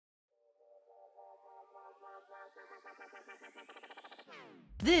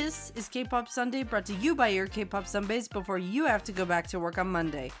This is K-Pop Sunday, brought to you by your K-Pop Sundays before you have to go back to work on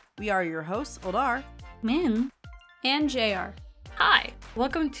Monday. We are your hosts, Oldar, Min, and JR. Hi!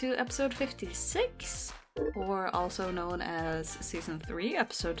 Welcome to episode 56, or also known as season 3,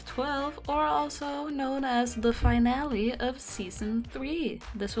 episode 12, or also known as the finale of season 3.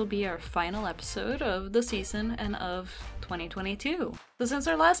 This will be our final episode of the season and of 2022. So since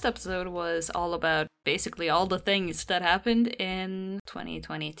our last episode was all about basically all the things that happened in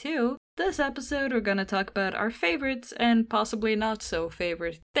 2022, this episode we're gonna talk about our favorites and possibly not so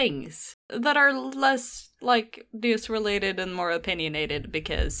favorite things that are less like news related and more opinionated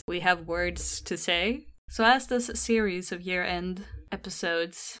because we have words to say. So as this series of year-end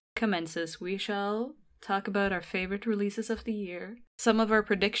episodes commences, we shall talk about our favorite releases of the year, some of our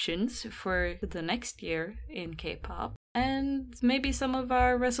predictions for the next year in K-pop, and maybe some of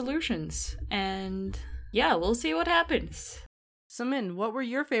our resolutions. And yeah, we'll see what happens. So Min, what were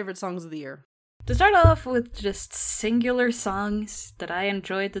your favorite songs of the year? To start off with just singular songs that I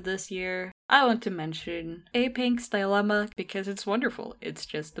enjoyed this year, I want to mention A-Pink's Dilemma because it's wonderful. It's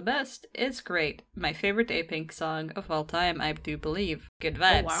just the best. It's great. My favorite A-Pink song of all time, I do believe. Good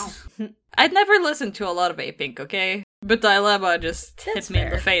vibes. Oh, wow. I'd never listened to a lot of A-Pink, okay? But Dilemma just hit me in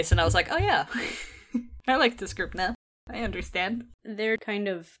the face and I was like, oh yeah, I like this group now. I understand. Their kind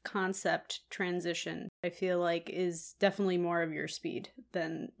of concept transition, I feel like, is definitely more of your speed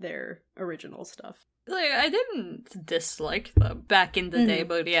than their original stuff. Like, I didn't dislike them back in the day,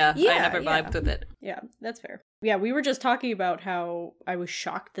 but I never vibed with it. Yeah, that's fair. Yeah, we were just talking about how I was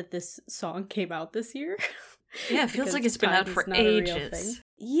shocked that this song came out this year. Yeah, it feels like it's been out for ages.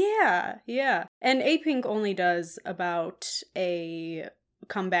 Yeah. And A-Pink only does about a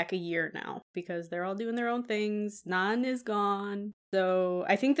comeback a year now because they're all doing their own things. Nan is gone. So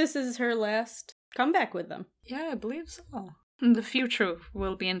I think this is her last comeback with them. Yeah, I believe so. The future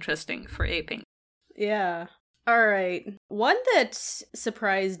will be interesting for A-Pink. Yeah. All right. One that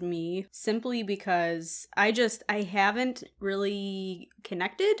surprised me simply because I haven't really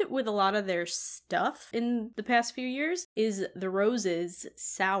connected with a lot of their stuff in the past few years is The Roses'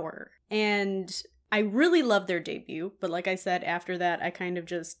 Sour. And I really love their debut, but like I said, after that, I kind of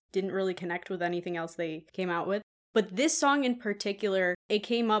just didn't really connect with anything else they came out with. But this song in particular, it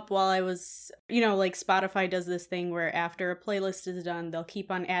came up while I was, like Spotify does this thing where after a playlist is done, they'll keep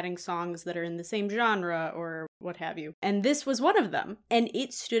on adding songs that are in the same genre or what have you. And this was one of them. And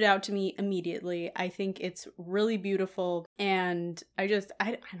it stood out to me immediately. I think it's really beautiful. And I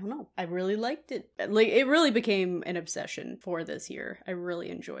don't know. I really liked it. Like, it really became an obsession for this year. I really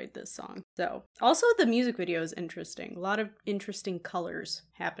enjoyed this song. So, also the music video is interesting. A lot of interesting colors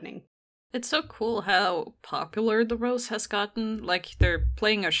happening. It's so cool how popular The Rose has gotten. Like, they're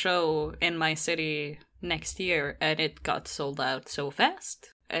playing a show in my city next year, and it got sold out so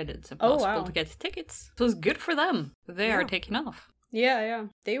fast. And it's impossible to get tickets. So it's good for them. They are taking off. Yeah.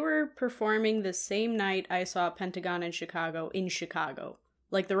 They were performing the same night I saw Pentagon in Chicago.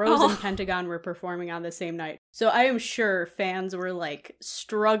 Like, The Rose and Pentagon were performing on the same night. So I am sure fans were, like,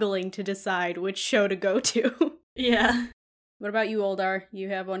 struggling to decide which show to go to. Yeah. What about you, Oldar? You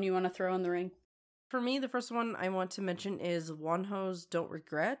have one you want to throw in the ring? For me, the first one I want to mention is Wonho's Don't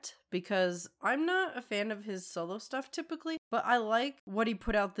Regret, because I'm not a fan of his solo stuff typically, but I like what he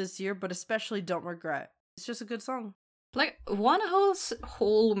put out this year, but especially Don't Regret. It's just a good song. Like, Wonho's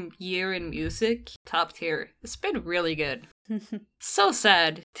whole year in music, top tier. It's been really good. So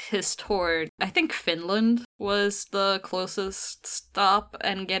sad, his tour. I think Finland was the closest stop,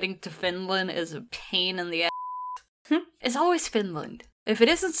 and getting to Finland is a pain in the ass. It's always Finland. If it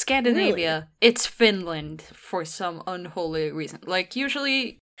isn't Scandinavia, it's Finland for some unholy reason. Like,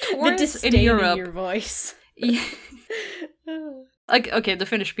 usually tours in Europe. In your voice. Yeah. Like, okay, the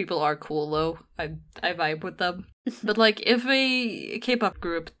Finnish people are cool though. I vibe with them. But like, if a K-pop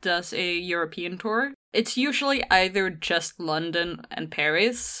group does a European tour, it's usually either just London and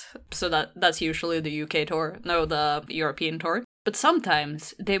Paris. So that's usually the UK tour. No, the European tour. But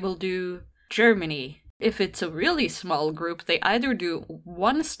sometimes they will do Germany. If it's a really small group, they either do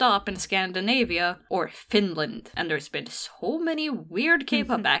one stop in Scandinavia or Finland. And there's been so many weird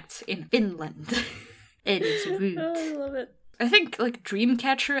K-pop acts in Finland. And it's rude. Oh, I love it. I think, like,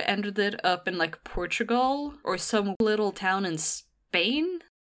 Dreamcatcher ended up in, like, Portugal or some little town in Spain.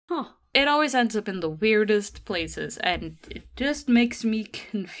 Huh. It always ends up in the weirdest places, and it just makes me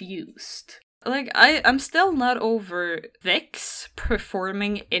confused. Like, I'm still not over VIX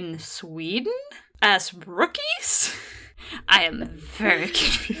performing in Sweden as rookies. I am very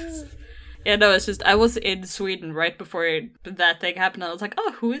confused. Yeah, no, it's just, I was in Sweden right before that thing happened, and I was like,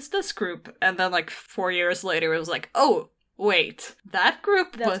 oh, who is this group? And then, like, 4 years later, it was like, oh, Wait, that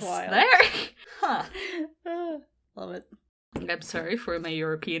group That's was wild. there? Huh. Love it. I'm sorry for my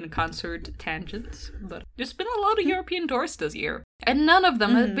European concert tangents, but there's been a lot of European tours this year, and none of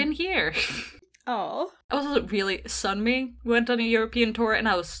them have been here. Oh. I was really... Sunmi went on a European tour, and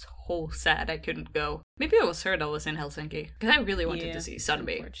I was so sad I couldn't go. Maybe it was her that was in Helsinki, because I really wanted to see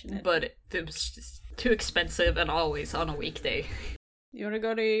Sunmi, unfortunate. but it was just too expensive and always on a weekday. You want to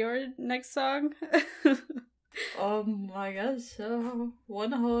go to your next song? I guess so.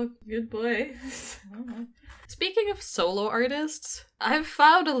 One hug, goodbye. Speaking of solo artists, I've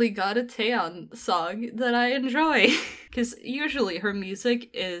finally got a Taeyeon song that I enjoy. Because usually her music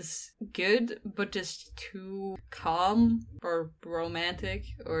is good, but just too calm or romantic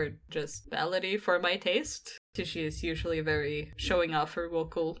or just ballady for my taste. Because she is usually very showing off her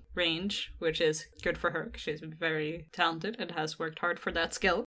vocal range, which is good for her because she's very talented and has worked hard for that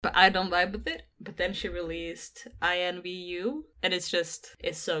skill. But I don't vibe with it. But then she released INVU, and it's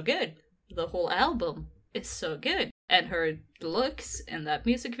so good. The whole album is so good. And her looks in that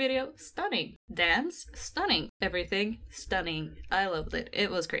music video, stunning. Dance, stunning. Everything, stunning. I loved it.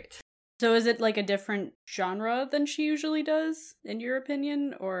 It was great. So is it like a different genre than she usually does, in your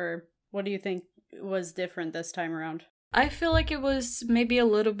opinion? Or what do you think was different this time around? I feel like it was maybe a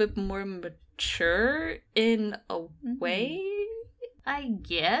little bit more mature in a way, I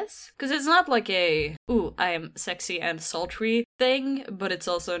guess. Because it's not like a, ooh, I am sexy and sultry thing, but it's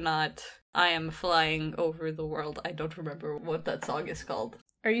also not, I am flying over the world. I don't remember what that song is called.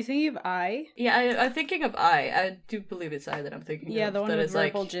 Are you thinking of I? Yeah, I'm thinking of I do believe it's I that I'm thinking of. Yeah, the one that with is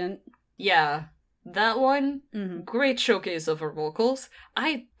like, Verbal Gent. yeah, that one, great showcase of her vocals.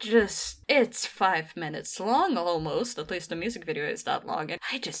 It's 5 minutes long almost, at least the music video is that long, and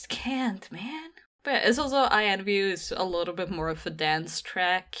I just can't, man. But yeah, it's also, INVU is a little bit more of a dance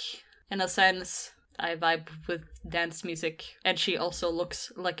track, in a sense. I vibe with dance music, and she also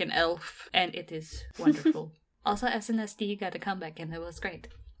looks like an elf, and it is wonderful. Also, SNSD got a comeback, and it was great.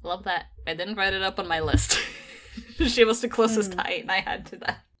 Love that. I didn't write it up on my list. She was the closest tie, and I had to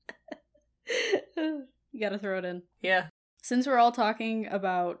that. You gotta throw it in. Yeah. Since we're all talking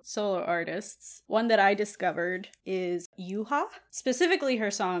about solo artists, one that I discovered is Yuha, specifically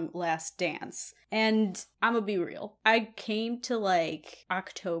her song Last Dance. And I'm gonna be real. I came to like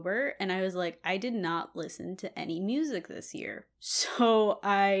October and I was like, I did not listen to any music this year. So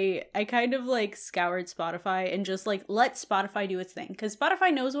I kind of like scoured Spotify and just like let Spotify do its thing, because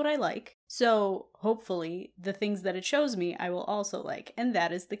Spotify knows what I like. So hopefully the things that it shows me I will also like, and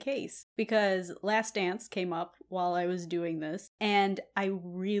that is the case, because Last Dance came up while I was doing this and I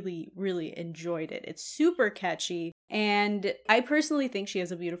really, really enjoyed it. It's super catchy, and I personally think she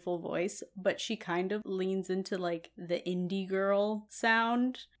has a beautiful voice, but she kind of leans into like the indie girl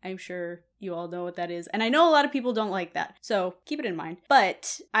sound. I'm sure you all know what that is, and I know a lot of people don't like that, so keep it in mind.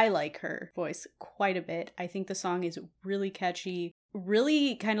 But I like her voice quite a bit. I think the song is really catchy,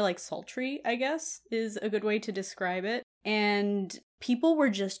 really kind of like sultry, I guess, is a good way to describe it. And people were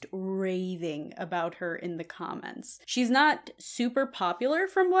just raving about her in the comments. She's not super popular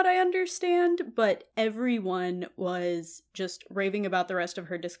from what I understand, but everyone was just raving about the rest of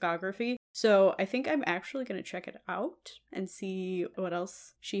her discography. So I think I'm actually going to check it out and see what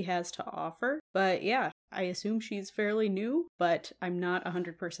else she has to offer. But yeah, I assume she's fairly new, but I'm not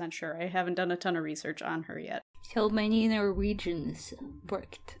 100% sure. I haven't done a ton of research on her yet. So many Norwegians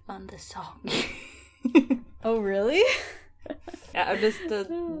worked on the song. Oh, really? Yeah, I'm just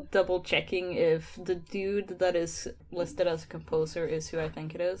double checking if the dude that is listed as a composer is who I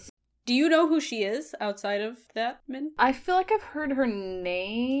think it is. Do you know who she is outside of that, Min? I feel like I've heard her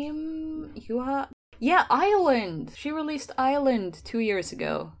name. Yeah, Island. She released Island 2 years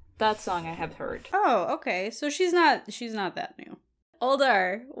ago. That song I have heard. Oh, okay. So she's not that new.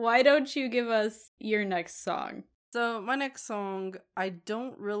 Oldar, why don't you give us your next song? So my next song, I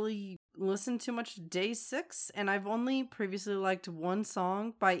don't really listen too much to Day 6, and I've only previously liked one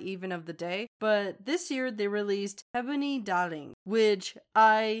song by Even of the Day, but this year they released Ebony Darling, which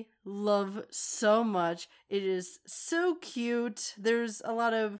I love so much. It is so cute. There's a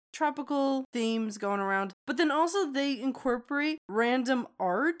lot of tropical themes going around, but then also they incorporate random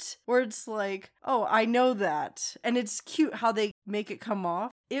art where it's like, oh, I know that, and it's cute how they make it come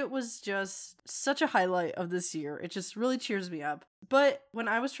off. It was just such a highlight of this year. It just really cheers me up. But when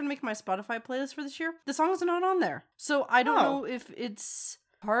I was trying to make my Spotify playlist for this year, the song was not on there. So I don't know if it's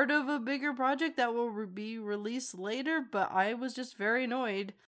part of a bigger project that will be released later, but I was just very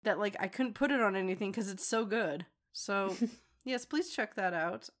annoyed that like I couldn't put it on anything because it's so good. So yes, please check that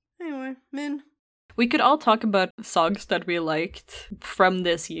out. Anyway, Min. We could all talk about songs that we liked from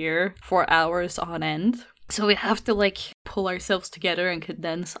this year for hours on end. So we have to like pull ourselves together and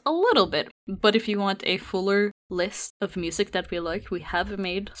condense a little bit. But if you want a fuller list of music that we like, we have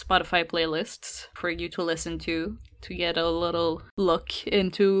made Spotify playlists for you to listen to get a little look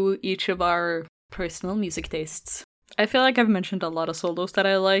into each of our personal music tastes. I feel like I've mentioned a lot of solos that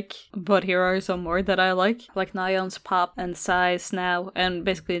I like, but here are some more that I like Nayeon's Pop and Psy's Now, and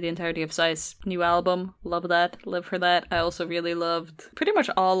basically the entirety of Psy's new album. Love that, live for that. I also really loved pretty much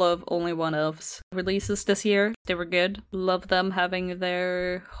all of Only One Of's releases this year. They were good. Love them having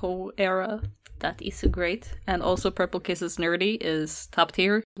their whole era. That is great. And also Purple Kisses Nerdy is top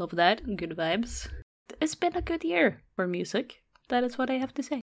tier. Love that. Good vibes. It's been a good year for music. That is what I have to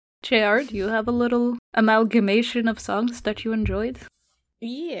say. JR, do you have a little amalgamation of songs that you enjoyed?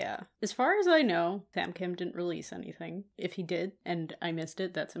 Yeah. As far as I know, Sam Kim didn't release anything. If he did, and I missed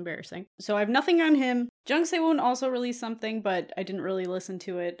it, that's embarrassing. So I have nothing on him. Jung Se-woon also released something, but I didn't really listen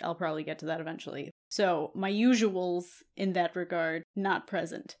to it. I'll probably get to that eventually. So my usuals in that regard, not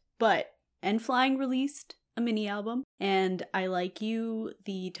present. But N.Flying released a mini album, and I Like You,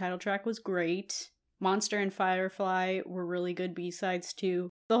 the title track was great. Monster and Firefly were really good B-sides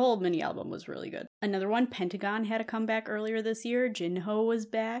too. The whole mini album was really good. Another one, Pentagon, had a comeback earlier this year. Jinho was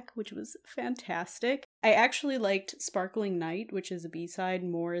back, which was fantastic. I actually liked Sparkling Night, which is a B-side,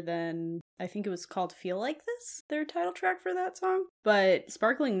 more than, I think it was called Feel Like This, their title track for that song. But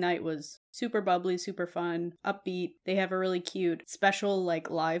Sparkling Night was super bubbly, super fun, upbeat. They have a really cute special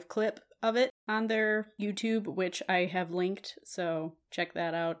live clip of it on their YouTube, which I have linked, so check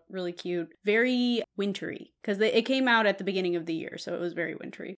that out. Really cute. Very wintry, because it came out at the beginning of the year, so it was very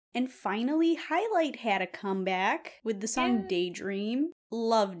wintry. And finally, Highlight had a comeback with the song Daydream.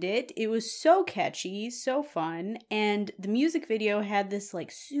 Loved it. It was so catchy, so fun, and the music video had this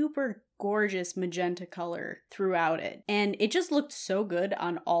super gorgeous magenta color throughout it, and it just looked so good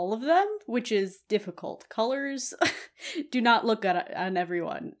on all of them, which is difficult. Colors do not look good on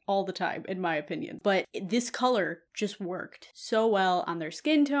everyone all the time, in my opinion, but this color just worked so well on their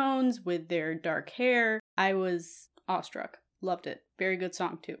skin tones with their dark hair. I was awestruck. Loved it. Very good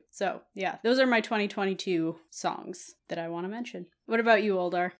song too. So yeah, those are my 2022 songs that I want to mention. What about you,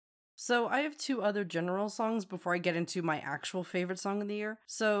 Oldar? So I have two other general songs before I get into my actual favorite song of the year.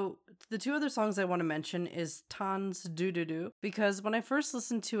 So the two other songs I want to mention is Tan's Do Do Do, because when I first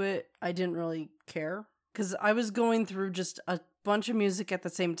listened to it, I didn't really care, because I was going through just a bunch of music at the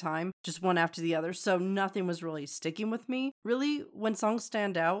same time, just one after the other, so nothing was really sticking with me. Really, when songs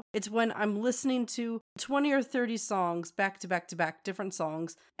stand out, it's when I'm listening to 20 or 30 songs back to back to back, different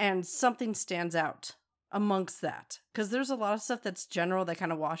songs, and something stands out amongst that, because there's a lot of stuff that's general that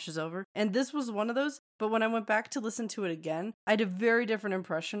kind of washes over, and this was one of those. But when I went back to listen to it again, I had a very different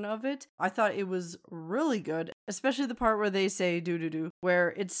impression of it. I thought it was really good, especially the part where they say do do do, where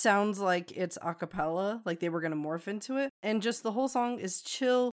it sounds like it's a cappella, like they were gonna morph into it, and just the whole song is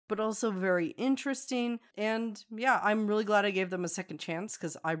chill but also very interesting. And yeah, I'm really glad I gave them a second chance,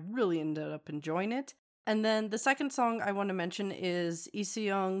 because I really ended up enjoying it. And then the second song I want to mention is Lee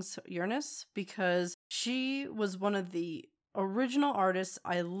Se-young's Uranus, because she was one of the original artists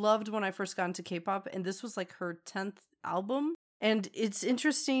I loved when I first got into K-pop, and this was her 10th album. And it's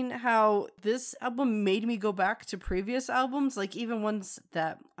interesting how this album made me go back to previous albums, even ones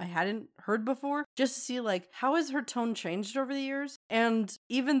that I hadn't heard before, just to see how has her tone changed over the years. And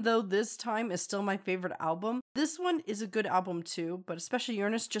even though this time is still my favorite album, this one is a good album too, but especially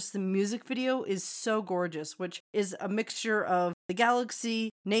Uranus, just the music video is so gorgeous, which is a mixture of the galaxy,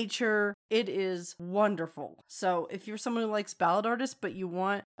 nature. It is wonderful. So if you're someone who likes ballad artists, but you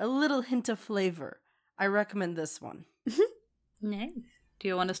want a little hint of flavor, I recommend this one. Nice. Do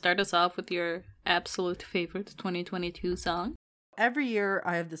you want to start us off with your absolute favorite 2022 song? Every year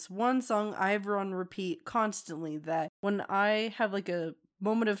I have this one song I have on repeat constantly, that when I have a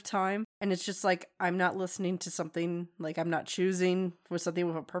moment of time and it's just I'm not listening to something, I'm not choosing for something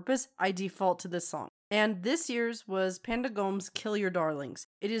with a purpose, I default to this song. And this year's was Panda Gom's Kill Your Darlings.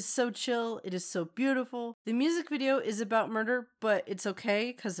 It is so chill, it is so beautiful. The music video is about murder, but it's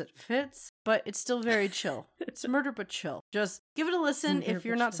okay because it fits, but it's still very chill. It's murder but chill. Just give it a listen if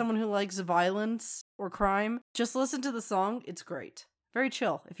you're not someone who likes violence or crime. Just listen to the song, it's great. Very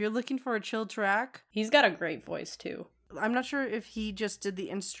chill. If you're looking for a chill track. He's got a great voice too. I'm not sure if he just did the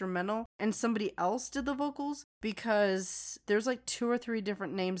instrumental and somebody else did the vocals, because there's 2 or 3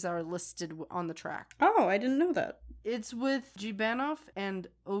 different names that are listed on the track. Oh, I didn't know that. It's with Gbanov and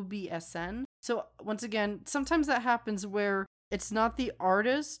OBSN. So once again, sometimes that happens where it's not the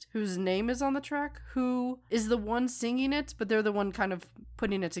artist whose name is on the track who is the one singing it, but they're the one kind of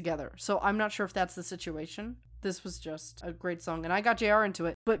putting it together. So I'm not sure if that's the situation. This was just a great song, and I got JR into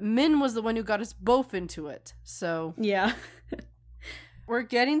it, but Min was the one who got us both into it. So yeah. we're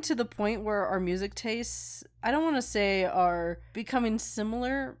getting to the point where our music tastes, I don't want to say are becoming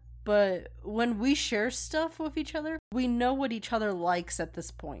similar, but when we share stuff with each other, we know what each other likes at this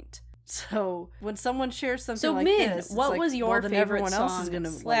point. So when someone shares something like Min, this, what was your favorite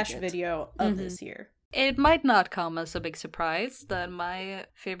song like video of this year? It might not come as a big surprise that my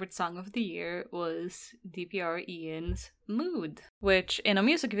favorite song of the year was DPR Ian's Mood, which in a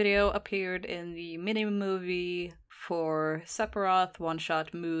music video appeared in the mini-movie for Sephiroth, One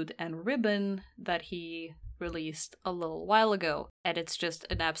Shot, Mood, and Ribbon that he released a little while ago. And it's just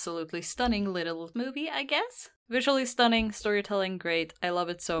an absolutely stunning little movie, I guess. Visually stunning, storytelling great, I love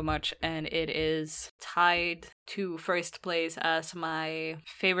it so much, and it is tied to first place as my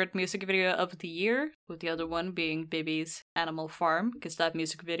favorite music video of the year, with the other one being Bibi's Animal Farm, because that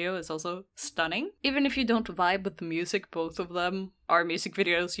music video is also stunning. Even if you don't vibe with the music, both of them are music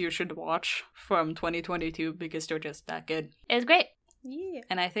videos you should watch from 2022 because they're just that good. It's great! Yeah.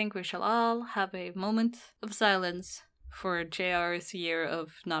 And I think we shall all have a moment of silence for JR's year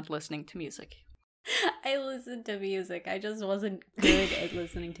of not listening to music. I listened to music. I just wasn't good at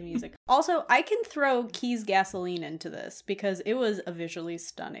listening to music. Also, I can throw Keys Gasoline into this because it was a visually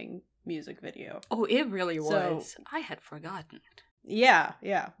stunning music video. Oh, it really was. I had forgotten it.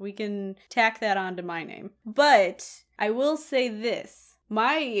 Yeah, we can tack that onto my name. But I will say this.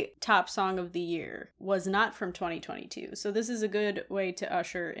 My top song of the year was not from 2022, so this is a good way to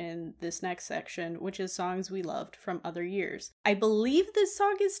usher in this next section, which is songs we loved from other years. I believe this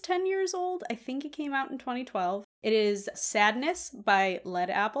song is 10 years old. I think it came out in 2012. It is Sadness by Led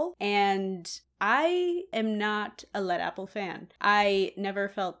Apple, and I am not a Led Apple fan. I never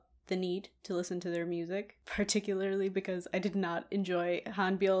felt the need to listen to their music, particularly because I did not enjoy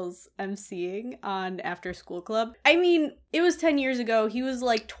Hanbyeol's emceeing on After School Club. I mean, it was 10 years ago. He was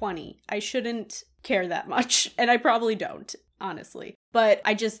like 20. I shouldn't care that much, and I probably don't, honestly. But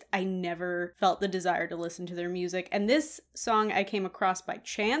I never felt the desire to listen to their music. And this song I came across by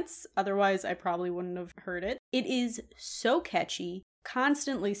chance. Otherwise, I probably wouldn't have heard it. It is so catchy,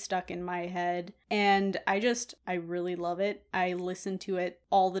 constantly stuck in my head, and I really love it. I listen to it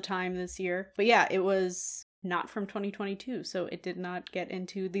all the time this year. But yeah, it was not from 2022, so it did not get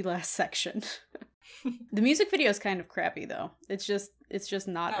into the last section. The music video is kind of crappy though. It's just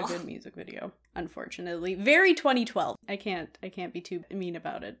not a good music video, unfortunately. Very 2012. I can't be too mean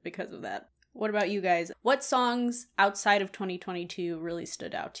about it because of that. What about you guys? What songs outside of 2022 really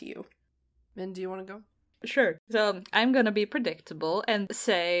stood out to you? Min, do you want to go? Sure. So I'm gonna be predictable and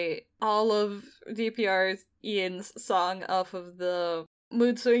say all of DPR's Ian's song off of the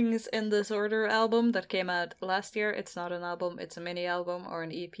Mood Swings in This Order album that came out last year. It's not an album, it's a mini album or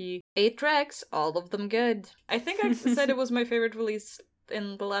an EP. 8 tracks, all of them good. I think I said it was my favorite release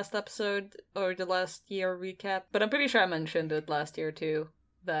in the last episode or the last year recap, but I'm pretty sure I mentioned it last year too.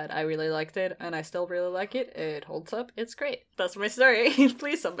 That I really liked it, and I still really like it. It holds up. It's great. That's my story.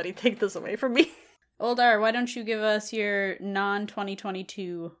 Please, somebody take this away from me. Oldar, why don't you give us your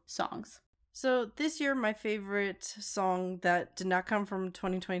non-2022 songs? So this year, my favorite song that did not come from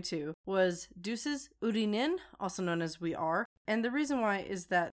 2022 was Deuces Urinin, also known as We Are. And the reason why is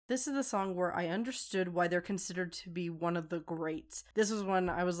that this is the song where I understood why they're considered to be one of the greats. This was when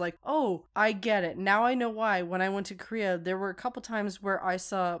I was like, oh, I get it. Now I know why. When I went to Korea, there were a couple times where I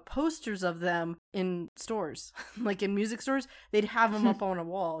saw posters of them in stores, like in music stores. They'd have them up on a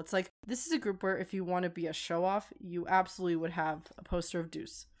wall. It's like, this is a group where if you want to be a show-off, you absolutely would have a poster of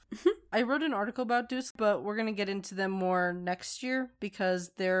Deuce. I wrote an article about Deuce, but we're going to get into them more next year because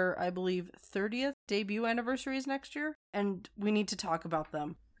their, I believe, 30th debut anniversary is next year, and we need to talk about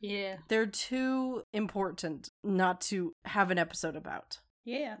them. Yeah. They're too important not to have an episode about.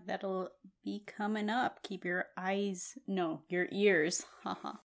 Yeah, that'll be coming up. Keep your ears.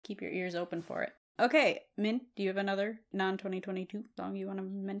 Haha. Keep your ears open for it. Okay, Min, do you have another non-2022 song you want to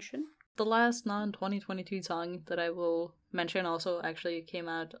mention? The last non-2022 song that I will mention also actually came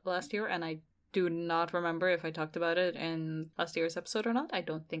out last year, and I do not remember if I talked about it in last year's episode or not. I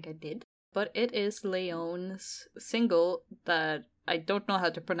don't think I did. But it is Leon's single that I don't know how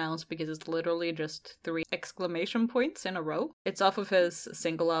to pronounce because it's literally just 3 exclamation points in a row. It's off of his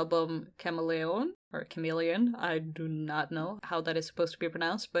single album Chameleon, or Chameleon. I do not know how that is supposed to be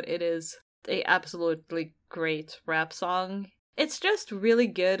pronounced, but it is a absolutely great rap song. It's just really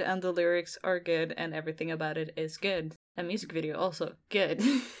good, and the lyrics are good, and everything about it is good. The music video also good.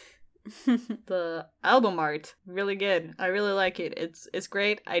 The album art, really good. I really like it. It's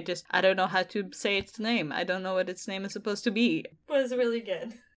great. I don't know how to say its name. I don't know what its name is supposed to be. But it's really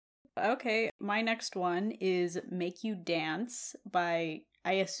good. Okay, my next one is Make You Dance by,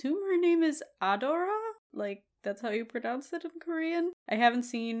 I assume her name is Adora? Like, that's how you pronounce it in Korean? I haven't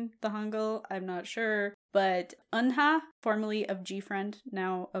seen the Hangul, I'm not sure. But Eunha, formerly of G-Friend,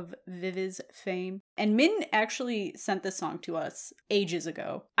 now of Vivi's fame. And Min actually sent this song to us ages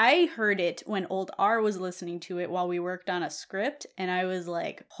ago. I heard it when old R was listening to it while we worked on a script, and I was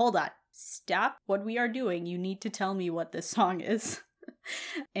like, hold on, stop what we are doing. You need to tell me what this song is.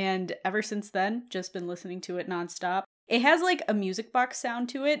 And ever since then, just been listening to it nonstop. It has like a music box sound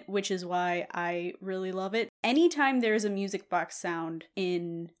to it, which is why I really love it. Anytime there's a music box sound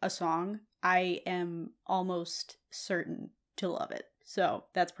in a song, I am almost certain to love it. So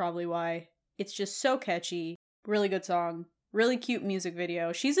that's probably why. It's just so catchy. Really good song. Really cute music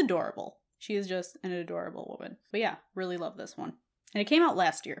video. She's adorable. She is just an adorable woman. But yeah, really love this one. And it came out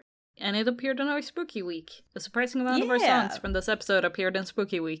last year. And it appeared in our Spooky Week. A surprising amount of our songs from this episode appeared in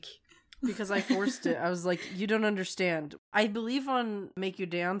Spooky Week. Because I forced it. I was like, you don't understand. I believe on Make You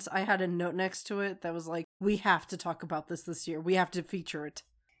Dance, I had a note next to it that was like, we have to talk about this year. We have to feature it.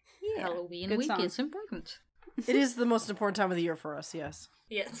 Yeah, Halloween week is important. It is the most important time of the year for us, yes.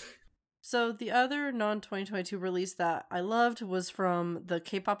 Yes. So the other non-2022 release that I loved was from the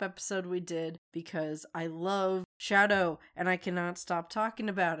K-pop episode we did, because I love Shadow and I cannot stop talking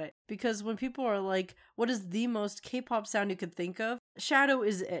about it. Because when people are like, what is the most K-pop sound you could think of? Shadow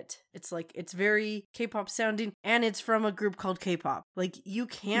is it. It's like, it's very K-pop sounding and it's from a group called K-pop. Like, you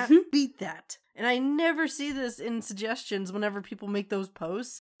can't beat that. And I never see this in suggestions whenever people make those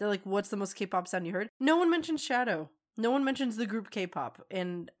posts. They're like, what's the most K-pop sound you heard? No one mentions Shadow. No one mentions the group K-pop,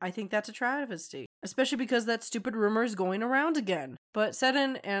 and I think that's a travesty. Especially because that stupid rumor is going around again. But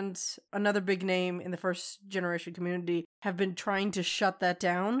Seren and another big name in the first generation community have been trying to shut that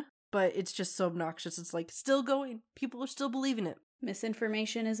down, but it's just so obnoxious. It's like, still going. People are still believing it.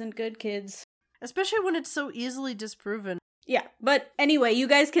 Misinformation isn't good, kids. Especially when it's so easily disproven. Yeah, but anyway, you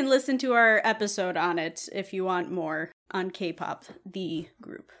guys can listen to our episode on it if you want more on K-pop, the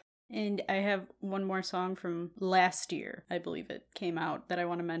group. And I have one more song from last year, I believe it came out, that I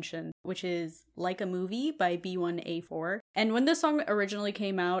want to mention, which is Like a Movie by B1A4. And when this song originally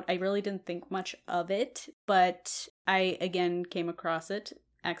came out, I really didn't think much of it, but I again came across it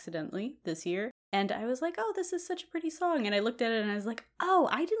accidentally this year. And I was like, oh, this is such a pretty song. And I looked at it and I was like, oh,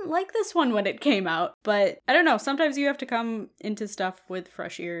 I didn't like this one when it came out. But I don't know, sometimes you have to come into stuff with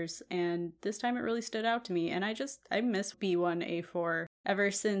fresh ears. And this time it really stood out to me. And I miss B1A4.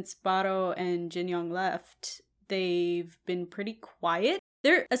 Ever since Baro and Jinyoung left, they've been pretty quiet.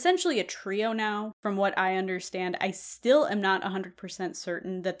 They're essentially a trio now, from what I understand. I still am not 100%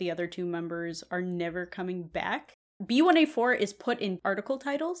 certain that the other two members are never coming back. B1A4 is put in article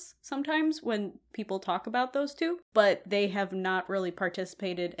titles sometimes when people talk about those two, but they have not really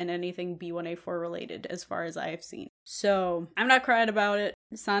participated in anything B1A4 related as far as I have seen. So I'm not crying about it.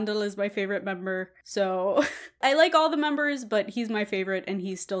 Sandal is my favorite member, so I like all the members, but he's my favorite and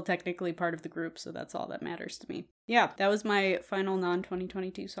he's still technically part of the group, so that's all that matters to me. Yeah, that was my final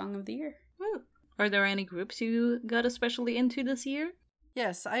non-2022 song of the year. Woo. Are there any groups you got especially into this year?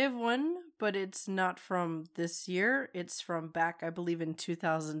 Yes, I have one, but it's not from this year. It's from back, I believe, in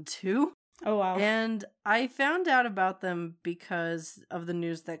 2002. Oh, wow. And I found out about them because of the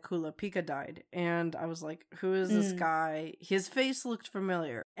news that Kula Pika died. And I was like, who is this guy? His face looked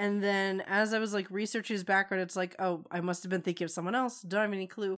familiar. And then as I was like researching his background, it's like, oh, I must have been thinking of someone else. Don't have any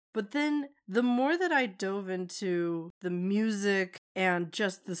clue. But then the more that I dove into the music and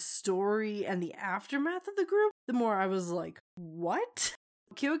just the story and the aftermath of the group, the more I was like, what?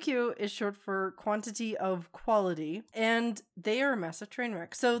 QQ is short for Quantity of Quality, and they are a massive train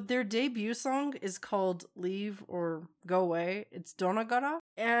wreck. So their debut song is called Leave or Go Away. It's Donagara,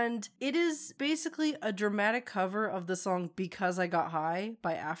 and it is basically a dramatic cover of the song Because I Got High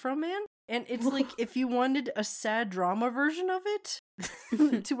by Afro Man. And it's like if you wanted a sad drama version of it,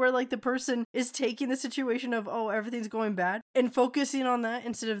 to where like the person is taking the situation of, oh, everything's going bad and focusing on that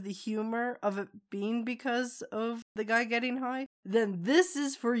instead of the humor of it being because of the guy getting high, then this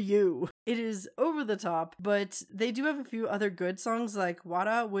is for you. It is over the top, but they do have a few other good songs like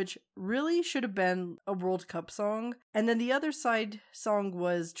Wara, which really should have been a World Cup song. And then the other side song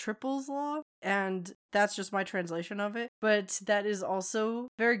was Triple's Law, and that's just my translation of it. But that is also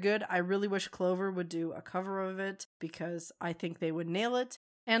very good. I really wish Clover would do a cover of it because I think they would nail it.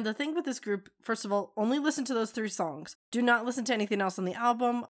 And the thing with this group, first of all, only listen to those 3 songs. Do not listen to anything else on the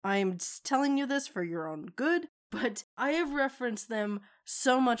album. I'm telling you this for your own good. but I have referenced them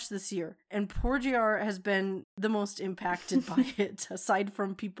so much this year, and poor JR has been the most impacted by it, aside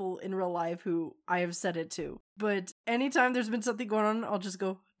from people in real life who I have said it to. But anytime there's been something going on, I'll just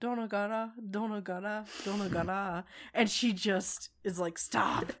go, Donogara, Donogara, Donogara, and she just is like,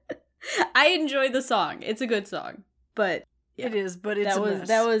 stop. I enjoy the song. It's a good song, but yeah, it is, but it's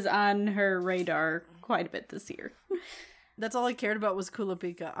that was on her radar quite a bit this year. That's all I cared about was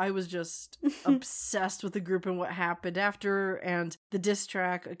Kulapika. I was just obsessed with the group and what happened after, and the diss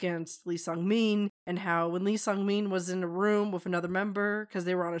track against Lee Sung-min, and how when Lee Sung-min was in a room with another member because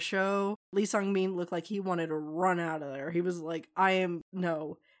they were on a show, Lee Sung-min looked like he wanted to run out of there. He was like,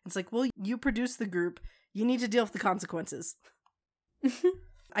 no. It's like, well, you produced the group. You need to deal with the consequences.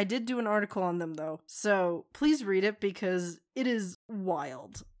 I did do an article on them, though, so please read it because it is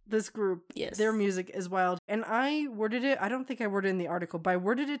wild. This group, yes, their music is wild. And I worded it, I don't think I worded it in the article, but I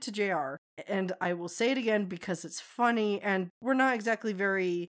worded it to JR. And I will say it again because it's funny, and we're not exactly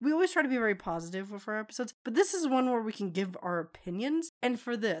we always try to be very positive with our episodes, but this is one where we can give our opinions. And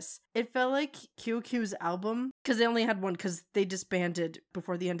for this, it felt like QQ's album, because they only had one because they disbanded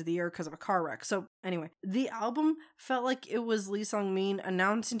before the end of the year because of a car wreck. So anyway, the album felt like it was Lee Sung-min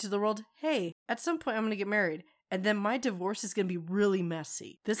announcing to the world, hey, at some point I'm going to get married. And then my divorce is going to be really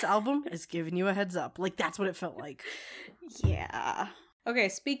messy. This album is giving you a heads up. Like, that's what it felt like. Yeah. Okay,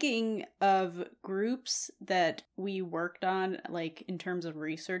 speaking of groups that we worked on, like, in terms of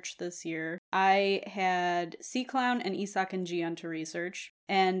research this year, I had C-Clown and Isak and Jiyeon to research.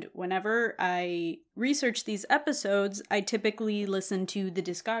 And whenever I research these episodes, I typically listen to the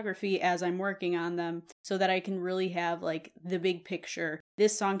discography as I'm working on them so that I can really have, like, the big picture.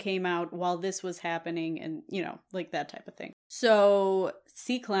 This song came out while this was happening and, you know, like that type of thing. So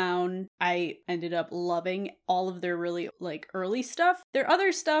C-Clown, I ended up loving all of their really, like, early stuff. Their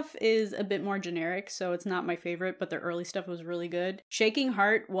other stuff is a bit more generic, so it's not my favorite, but their early stuff was really good. Shaking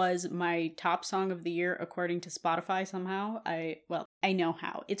Heart was my top song of the year according to Spotify somehow. I know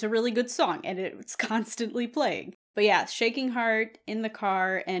how. It's a really good song, and it's constantly playing. But yeah, Shaking Heart, In the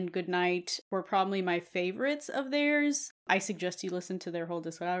Car, and Goodnight were probably my favorites of theirs. I suggest you listen to their whole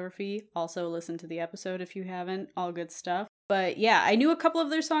discography. Also listen to the episode if you haven't. All good stuff. But yeah, I knew a couple of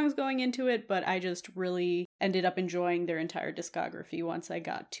their songs going into it, but I just really ended up enjoying their entire discography once I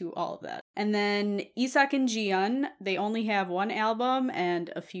got to all of that. And then Isak and Jiyeon, they only have one album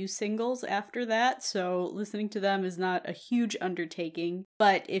and a few singles after that, so listening to them is not a huge undertaking.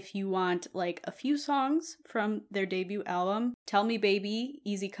 But if you want like a few songs from their debut album, Tell Me Baby,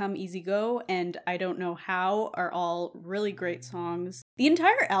 Easy Come Easy Go, and I Don't Know How are all really great songs. The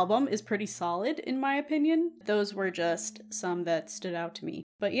entire album is pretty solid in my opinion. Those were just some that stood out to me.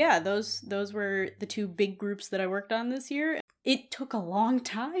 But yeah, those were the two big groups that I worked on this year. It took a long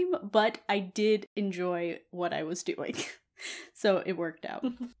time, but I did enjoy what I was doing. So it worked out.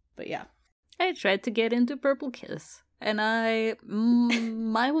 But yeah. I tried to get into Purple Kiss, and I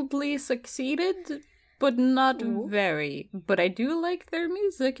mildly succeeded, but not very. But I do like their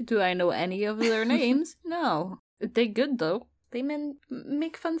music. Do I know any of their names? No. They're good though. They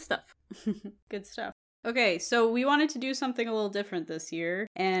make fun stuff. Good stuff. Okay, so we wanted to do something a little different this year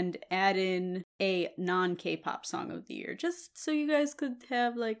and add in a non-K-pop song of the year, just so you guys could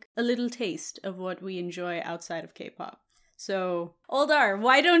have like a little taste of what we enjoy outside of K-pop. So, Oldar,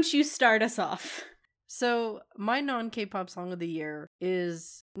 why don't you start us off? So, my non-K-pop song of the year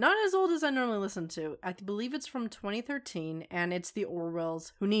is not as old as I normally listen to. I believe it's from 2013, and it's the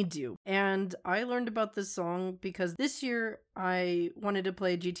Orwells, Who Needs You. And I learned about this song because this year I wanted to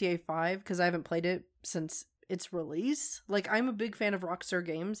play GTA 5 because I haven't played it since its release. Like, I'm a big fan of Rockstar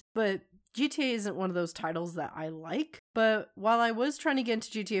Games, but GTA isn't one of those titles that I like. But while I was trying to get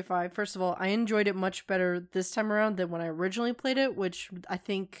into GTA 5, first of all, I enjoyed it much better this time around than when I originally played it, which I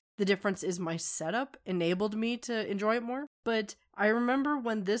think the difference is my setup enabled me to enjoy it more. But I remember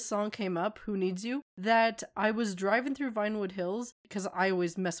when this song came up, Who Needs You, that I was driving through Vinewood Hills, because I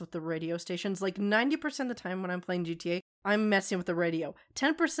always mess with the radio stations. Like 90% of the time when I'm playing GTA, I'm messing with the radio.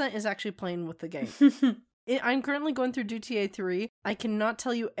 10% is actually playing with the game. I'm currently going through GTA 3. I cannot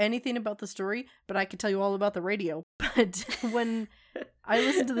tell you anything about the story, but I can tell you all about the radio. But when I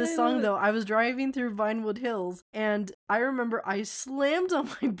listened to this song, though, I was driving through Vinewood Hills, and I remember I slammed on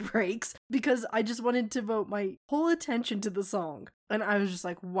my brakes because I just wanted to devote my whole attention to the song. And I was just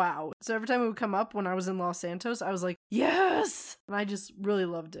like, wow. So every time it would come up when I was in Los Santos, I was like, yes! And I just really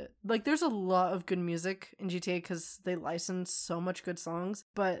loved it. Like, there's a lot of good music in GTA because they license so much good songs,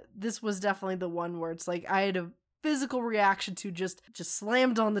 but this was definitely the one where it's like I had a physical reaction to just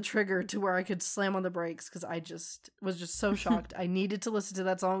slammed on the trigger to where I could slam on the brakes because I just was just so shocked. I needed to listen to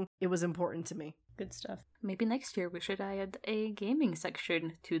that song. It was important to me. Good stuff. Maybe next year we should add a gaming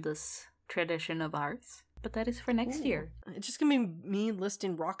section to this tradition of ours. But that is for next year. It's just gonna be me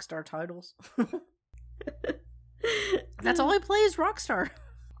listing Rockstar titles. That's all I play is Rockstar.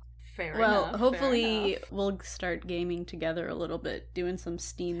 Fair Well, enough, hopefully we'll start gaming together a little bit, doing some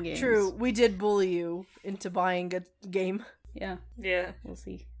Steam games. True, we did bully you into buying a game. Yeah, Yeah. we'll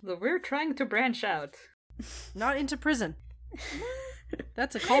see. But we're trying to branch out. Not into prison.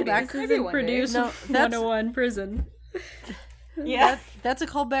 That's a callback. This Maybe isn't one day. Produce No, that's- 101 prison. Yeah. That's a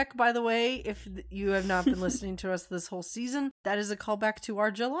callback, by the way. If you have not been listening to us this whole season, that is a callback to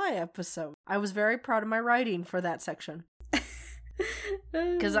our July episode. I was very proud of my writing for that section.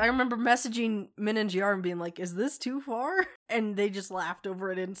 Because I remember messaging Min and GR and being like, is this too far? And they just laughed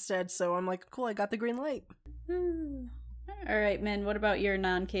over it instead. So I'm like, cool, I got the green light. All right, Min, what about your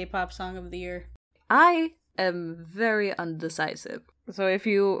non-K-pop song of the year? I am very undecisive. So if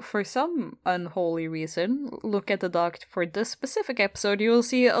you, for some unholy reason, look at the doc for this specific episode, you will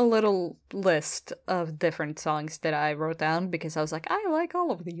see a little list of different songs that I wrote down because I was like, I like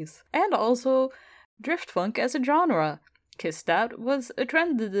all of these. And also drift funk as a genre, because that was a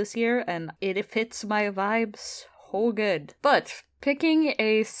trend this year and it fits my vibes so good. But picking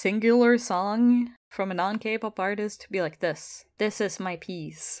a singular song from a non-K-pop artist to be like this is my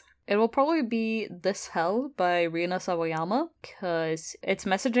piece. It will probably be This Hell by Rina Sawayama, because it's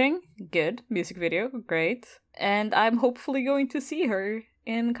messaging, good, music video, great, and I'm hopefully going to see her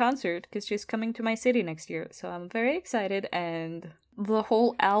in concert, because she's coming to my city next year, so I'm very excited, and the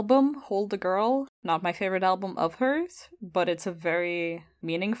whole album, Hold the Girl, not my favorite album of hers, but it's a very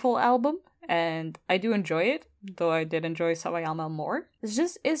meaningful album, and I do enjoy it, though I did enjoy Sawayama more. It's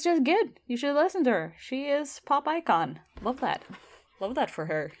just good. You should listen to her. She is pop icon. Love that. Love that for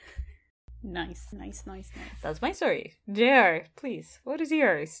her. Nice. That's my story. JR, please, what is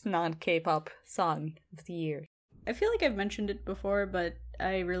yours non-K-pop song of the year? I feel like I've mentioned it before, but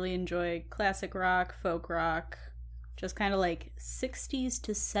I really enjoy classic rock, folk rock, just kind of like 60s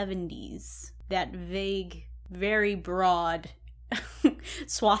to 70s. That vague, very broad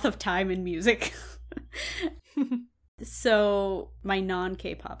swath of time in music. So, my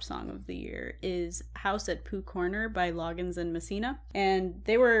non-K-pop song of the year is House at Pooh Corner by Loggins and Messina. And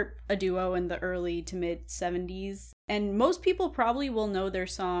they were a duo in the early to mid 70s. And most people probably will know their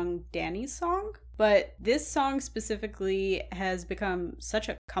song Danny's Song. But this song specifically has become such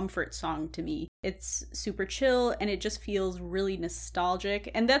a comfort song to me. It's super chill and it just feels really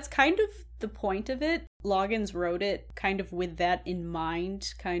nostalgic. And that's kind of the point of it. Loggins wrote it kind of with that in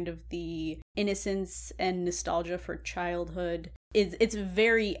mind, kind of the innocence and nostalgia for childhood. It's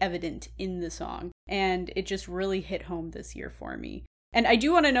very evident in the song, and it just really hit home this year for me. And I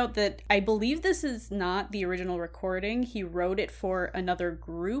do want to note that I believe this is not the original recording. He wrote it for another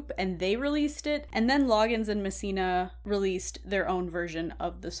group, and they released it, and then Loggins and Messina released their own version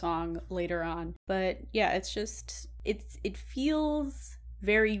of the song later on. But yeah, it's just, it feels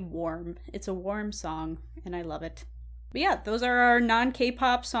very warm. It's a warm song, and I love it. But yeah, those are our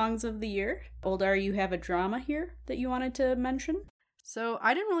non-K-pop songs of the year. Oldar, you have a drama here that you wanted to mention? So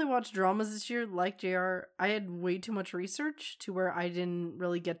I didn't really watch dramas this year like JR. I had way too much research to where I didn't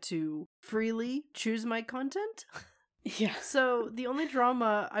really get to freely choose my content. Yeah. So the only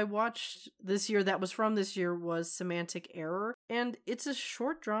drama I watched this year that was from this year was Semantic Error. And it's a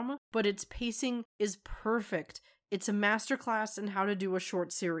short drama, but its pacing is perfect. It's a masterclass in how to do a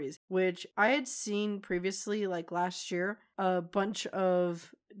short series, which I had seen previously, like last year, a bunch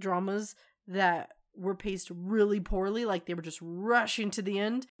of dramas that were paced really poorly, like they were just rushing to the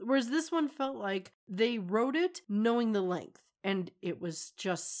end. Whereas this one felt like they wrote it knowing the length. And it was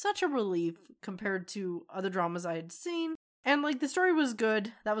just such a relief compared to other dramas I had seen. And like the story was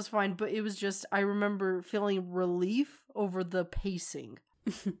good, that was fine, but it was just, I remember feeling relief over the pacing.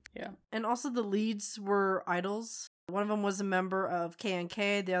 Yeah. And also the leads were idols. One of them was a member of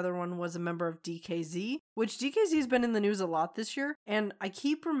KNK, the other one was a member of DKZ, which DKZ has been in the news a lot this year, and I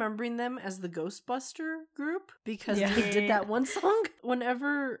keep remembering them as the Ghostbuster group because they did that one song.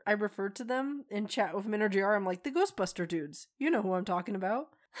 Whenever I refer to them in chat with Min or GR, I'm like, the Ghostbuster dudes. You know who I'm talking about.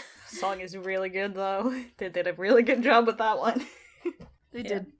 Song is really good though. They did a really good job with that one. They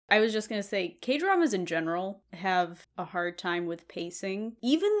did. I was just gonna say, K-dramas in general have a hard time with pacing,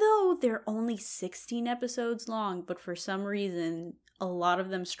 even though they're only 16 episodes long, but for some reason, a lot of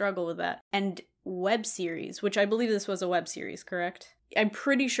them struggle with that. And web series, which I believe this was a web series, correct? I'm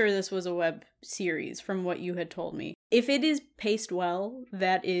pretty sure this was a web series from what you had told me. If it is paced well,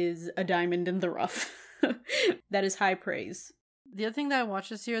 that is a diamond in the rough. That is high praise. The other thing that I watched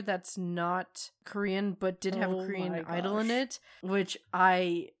this year that's not Korean but did have a Korean idol in it, which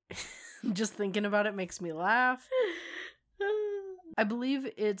I just thinking about it makes me laugh. I believe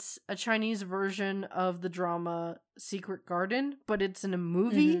it's a Chinese version of the drama Secret Garden, but it's in a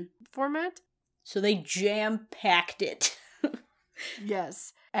movie format. So they jam-packed it.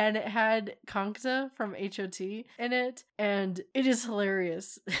 Yes. And it had Kangta from HOT in it, and it is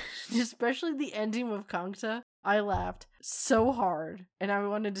hilarious. Especially the ending with Kangta. I laughed so hard, and I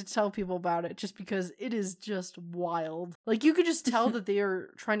wanted to tell people about it just because it is just wild. Like, you could just tell that they are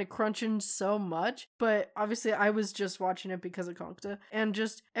trying to crunch in so much, but obviously I was just watching it because of Kangta, and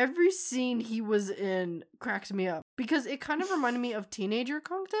just every scene he was in cracked me up, because it kind of reminded me of teenager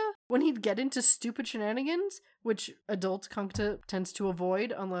Kangta, when he'd get into stupid shenanigans, which adult Kangta tends to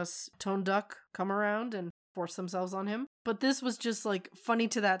avoid unless Tone Duck come around and force themselves on him. But this was just like funny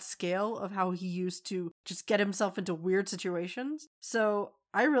to that scale of how he used to just get himself into weird situations. So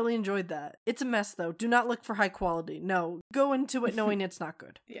I really enjoyed that. It's a mess though. Do not look for high quality. No, go into it knowing it's not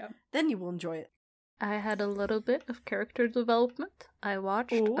good. Yeah. Then you will enjoy it. I had a little bit of character development. I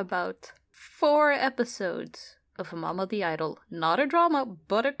watched about 4 episodes of Mama the Idol. Not a drama,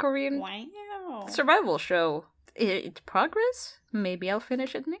 but a Korean survival show. It's progress. Maybe I'll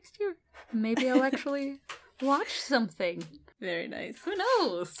finish it next year. Maybe I'll actually watch something. Very nice. Who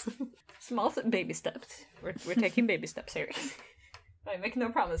knows? Small baby steps. We're taking baby steps here. I make no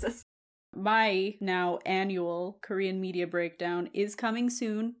promises. My now annual Korean media breakdown is coming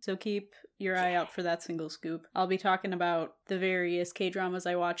soon, so keep your eye out for that single scoop. I'll be talking about the various K-dramas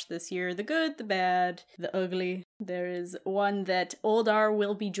I watched this year, the good, the bad, the ugly. There is one that Oldar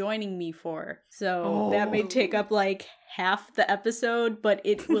will be joining me for, so that may take up like half the episode, but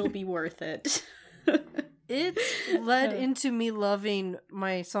it will be worth it. It led into me loving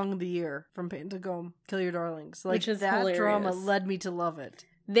my song of the year from Pentagon, Kill Your Darlings. Like, which is that hilarious. drama led me to love it.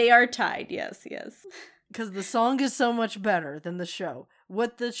 They are tied, yes. Because the song is so much better than the show.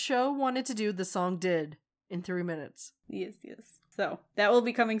 What the show wanted to do, the song did in 3 minutes. Yes. So, that will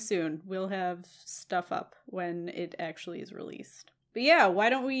be coming soon. We'll have stuff up when it actually is released. But yeah, why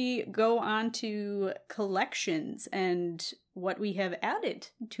don't we go on to collections and what we have added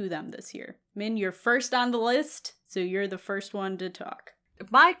to them this year. Min, you're first on the list, so you're the first one to talk.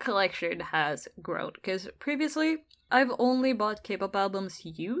 My collection has grown, because previously I've only bought K-pop albums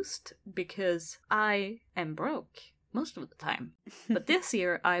used because I am broke most of the time. But this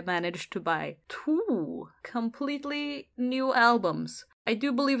year I managed to buy 2 completely new albums. I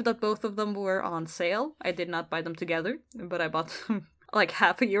do believe that both of them were on sale. I did not buy them together, but I bought them like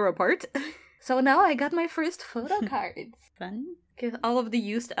half a year apart. So now I got my first photo cards. Fun. Because all of the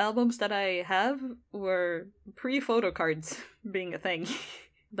used albums that I have were pre-photo cards being a thing.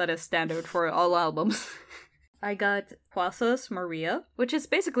 That is standard for all albums. I got Hwasa's Maria, which is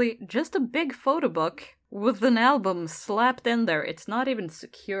basically just a big photo book with an album slapped in there. It's not even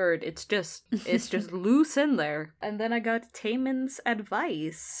secured. It's just loose in there. And then I got Taemin's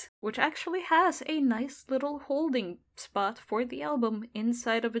Advice, which actually has a nice little holding spot for the album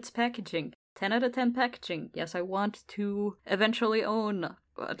inside of its packaging. 10 out of 10 packaging. Yes, I want to eventually own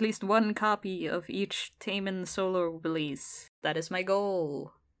at least 1 copy of each Taemin solo release. That is my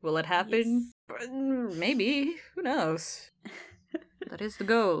goal. Will it happen? Yes. Maybe. Who knows? That is the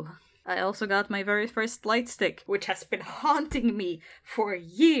goal. I also got my very first light stick, which has been haunting me for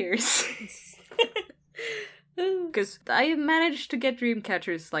years. Because I managed to get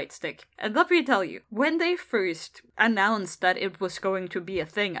Dreamcatcher's light stick. And let me tell you, when they first announced that it was going to be a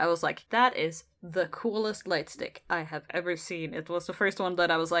thing, I was like, that is the coolest light stick I have ever seen. It was the first one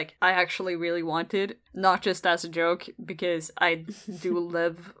that I was like, I actually really wanted. Not just as a joke, because I do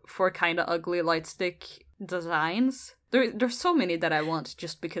live for kind of ugly light stick designs. There's so many that I want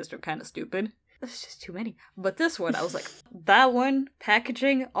just because they're kind of stupid. There's just too many. But this one, I was like, that one,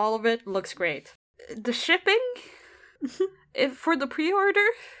 packaging, all of it looks great. The shipping, if for the pre-order,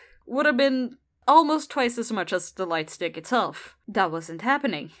 would have been almost twice as much as the light stick itself. That wasn't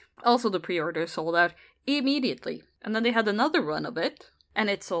happening. Also, the pre-order sold out immediately. And then they had another run of it, and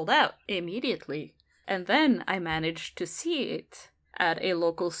it sold out immediately. And then I managed to see it at a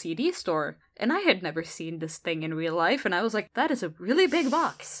local CD store, and I had never seen this thing in real life, and I was like, that is a really big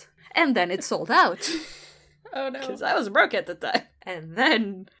box. And then it sold out. Oh no. Because I was broke at the time. And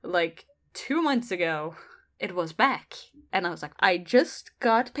then, 2 months ago, it was back. And I was like, I just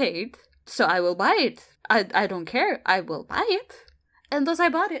got paid, so I will buy it. I don't care. I will buy it. And thus I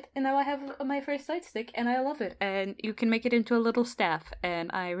bought it, and now I have my first light stick, and I love it. And you can make it into a little staff, and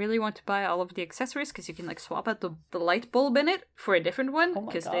I really want to buy all of the accessories, because you can, like, swap out the light bulb in it for a different one,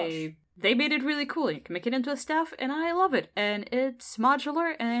 because they made it really cool. You can make it into a staff, and I love it. And it's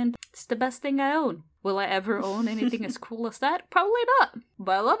modular, and it's the best thing I own. Will I ever own anything as cool as that? Probably not,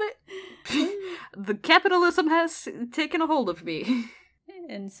 but I love it. The capitalism has taken a hold of me.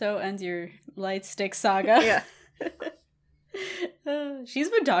 And so ends your light stick saga. Yeah. She's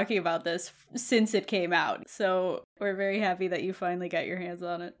been talking about this since it came out, so we're very happy that you finally got your hands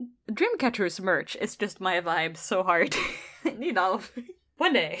on it. Dreamcatcher's merch is just my vibe so hard. I need all of it.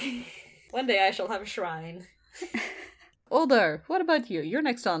 One day I shall have a shrine. Oldar, what about you? You're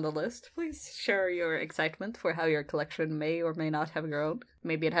next on the list. Please share your excitement for how your collection may or may not have grown.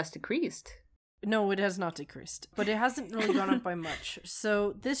 Maybe it has decreased. No, it has not decreased, but it hasn't really gone up by much.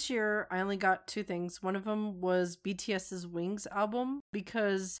 So this year, I only got 2 things. One of them was BTS's Wings album,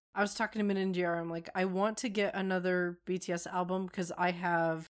 because I was talking to Min and JR. I'm like, I want to get another BTS album because I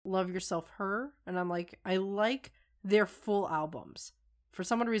have Love Yourself, Her, and I'm like, I like their full albums. For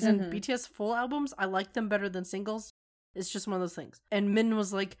some odd reason, BTS full albums, I like them better than singles. It's just one of those things. And Min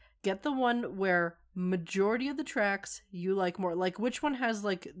was like, get the one where majority of the tracks you like more. Like, which one has,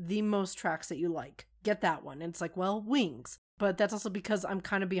 like, the most tracks that you like? Get that one. And it's like, well, Wings. But that's also because I'm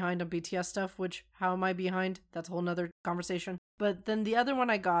kind of behind on BTS stuff, which, how am I behind? That's a whole nother conversation. But then the other one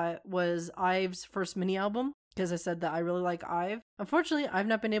I got was IVE's first mini album, because I said that I really like IVE. Unfortunately, I've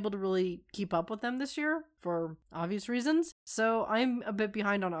not been able to really keep up with them this year for obvious reasons. So I'm a bit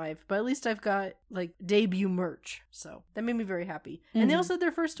behind on IVE, but at least I've got, like, debut merch. So that made me very happy. And they also had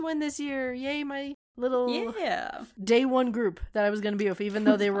their first win this year. Yay, my little day one group that I was going to be with, even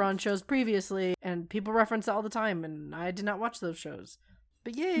though they were on shows previously, and people reference it all the time, and I did not watch those shows.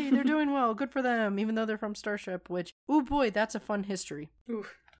 But yay, they're doing well. Good for them, even though they're from Starship, which, oh boy, that's a fun history.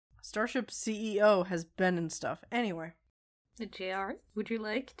 Oof. Starship's CEO has been in stuff. Anyway. JR, would you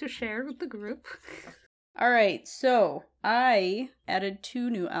like to share with the group? Alright, so I added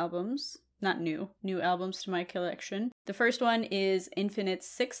 2 new albums. Not new albums to my collection. The first one is Infinite's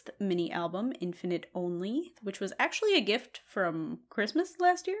 6th mini album, Infinite Only, which was actually a gift from Christmas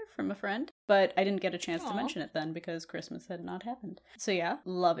last year from a friend, but I didn't get a chance to mention it then because Christmas had not happened. So yeah,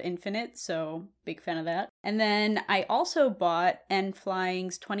 love Infinite, so big fan of that. And then I also bought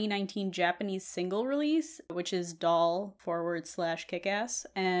N.Flying's 2019 Japanese single release, which is Doll / Kickass,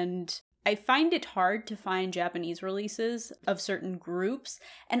 and I find it hard to find Japanese releases of certain groups,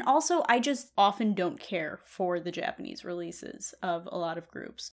 and also I just often don't care for the Japanese releases of a lot of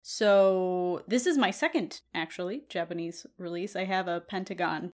groups. So this is my second, actually, Japanese release. I have a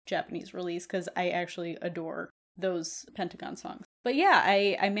Pentagon Japanese release because I actually adore those Pentagon songs. But yeah,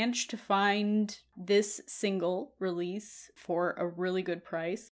 I managed to find this single release for a really good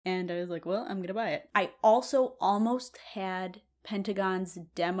price, and I was like, well, I'm gonna buy it. I also almost had Pentagon's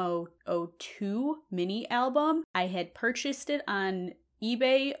Demo 02 mini album. I had purchased it on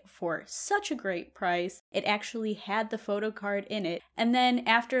eBay for such a great price. It actually had the photo card in it. And then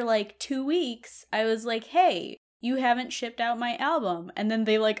after like 2 weeks, I was like, hey, you haven't shipped out my album. And then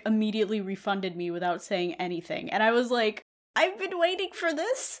they like immediately refunded me without saying anything. And I was like, I've been waiting for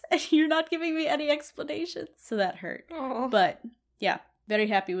this and you're not giving me any explanation. So that hurt. Aww. But yeah, very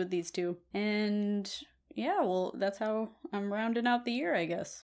happy with these 2. And yeah, well, that's how I'm rounding out the year, I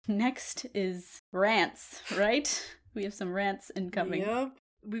guess. Next is rants, right? We have some rants incoming. Yep.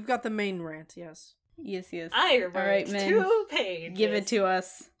 We've got the main rant, yes. Yes. I wrote All right, Min, 2 pages. give it to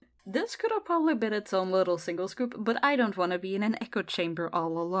us. This could have probably been its own little single scoop, but I don't want to be in an echo chamber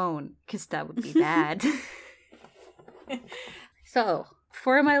all alone, because that would be bad. So,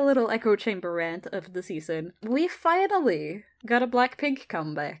 for my little echo chamber rant of the season, we finally got a Blackpink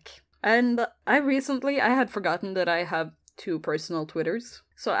comeback. And I had forgotten that I have 2 personal Twitters.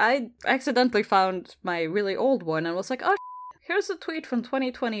 So I accidentally found my really old one and was like, oh, here's a tweet from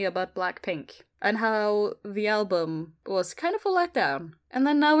 2020 about Blackpink. And how the album was kind of a letdown. And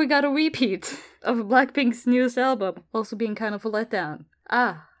then now we got a repeat of Blackpink's newest album also being kind of a letdown.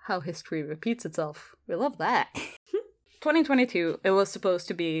 Ah, how history repeats itself. We love that. 2022, it was supposed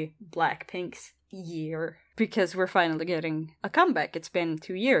to be Blackpink's year. Because we're finally getting a comeback. It's been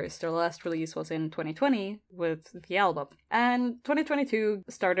 2 years. Their last release was in 2020 with the album. And 2022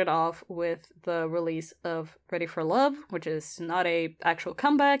 started off with the release of Ready for Love, which is not a actual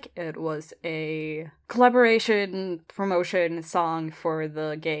comeback. It was a collaboration promotion song for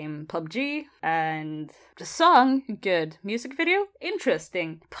the game PUBG. And the song, good. Music video,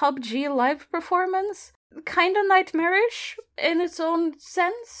 interesting. PUBG live performance, kind of nightmarish in its own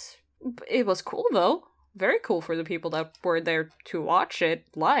sense. It was cool though. very cool for the people that were there to watch it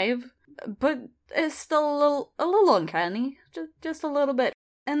live, but it's still a little uncanny, just a little bit.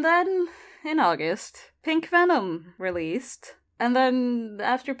 And then, in August, Pink Venom released. And then,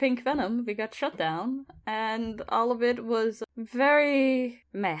 after Pink Venom, we got shut down, and all of it was very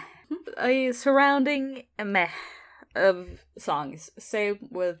meh. A surrounding meh of songs. Same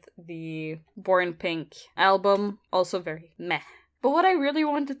with the Born Pink album, also very meh. But what I really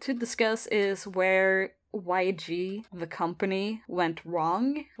wanted to discuss is where YG, the company, went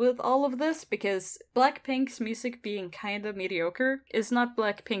wrong with all of this, because Blackpink's music being kinda mediocre is not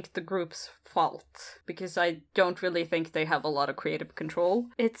Blackpink the group's fault, because I don't really think they have a lot of creative control.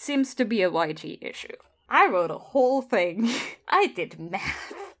 It seems to be a YG issue. I wrote a whole thing. I did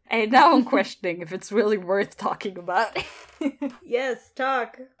math. And now I'm questioning if it's really worth talking about. Yes,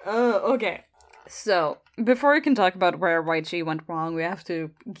 talk. Okay. So, before we can talk about where YG went wrong, we have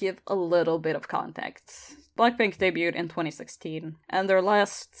to give a little bit of context. Blackpink debuted in 2016, and their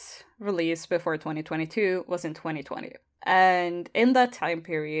last release before 2022 was in 2020. And in that time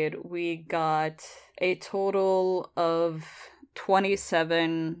period, we got a total of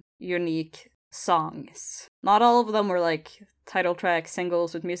 27 unique songs. Not all of them were like title track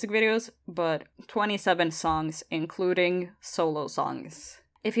singles with music videos, but 27 songs, including solo songs.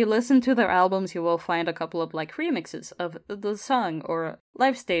 If you listen to their albums, you will find a couple of like remixes of the song or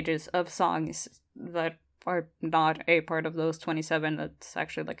live stages of songs that are not a part of those 27. It's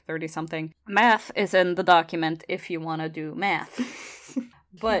actually like 30 something. Math is in the document if you want to do math.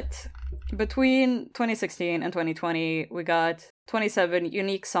 But between 2016 and 2020, we got 27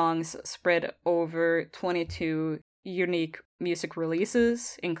 unique songs spread over 22 unique music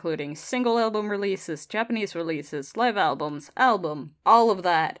releases, including single album releases, Japanese releases, live albums, all of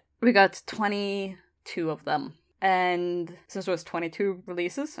that. We got 22 of them. And since it was 22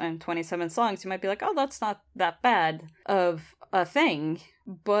 releases and 27 songs, you might be like, oh, that's not that bad of a thing.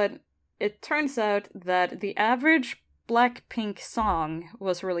 But it turns out that the average Blackpink song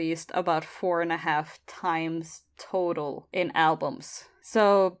was released about 4.5 times total in albums.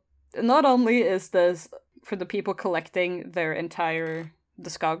 So not only is this for the people collecting their entire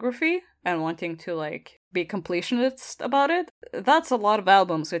discography and wanting to like be completionist about it, that's a lot of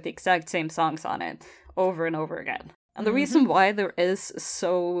albums with the exact same songs on it over and over again. And the reason why there is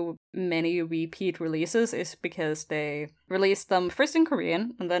so many repeat releases is because they released them first in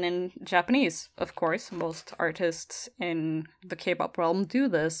Korean and then in Japanese. Of course, most artists in the K-pop realm do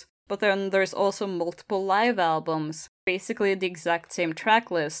this. But then there's also multiple live albums, basically the exact same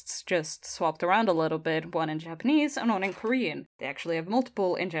track lists, just swapped around a little bit, one in Japanese and one in Korean. They actually have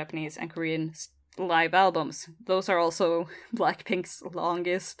multiple in Japanese and Korean live albums. Those are also Blackpink's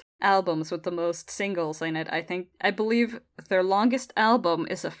longest albums with the most singles in it. I believe their longest album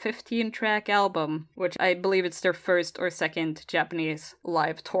is a 15-track album, which I believe it's their first or second Japanese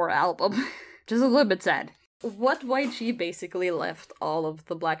live tour album. Which is a little bit sad. What YG basically left all of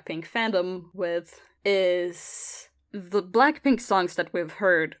the Blackpink fandom with is the Blackpink songs that we've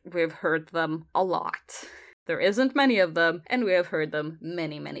heard them a lot. There isn't many of them, and we have heard them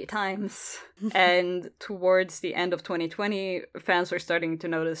many, many times. And towards the end of 2020, fans were starting to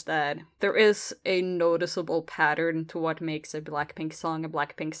notice that there is a noticeable pattern to what makes a Blackpink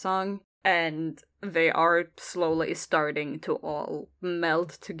song, and they are slowly starting to all meld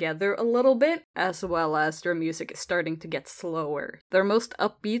together a little bit, as well as their music is starting to get slower. Their most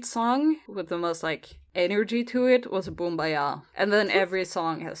upbeat song, with the most, like, energy to it, was Boombayah. And then every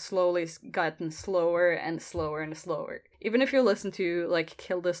song has slowly gotten slower and slower and slower. Even if you listen to, like,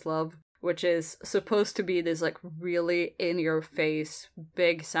 Kill This Love, which is supposed to be this, like, really in-your-face,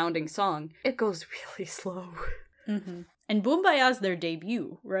 big-sounding song, it goes really slow. Mm-hmm. And Boombayah's their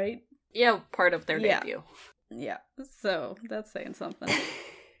debut, right? Yeah, part of their debut. Yeah, so that's saying something.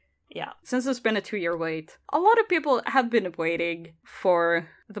 Yeah. Since it's been a 2-year wait, a lot of people have been waiting for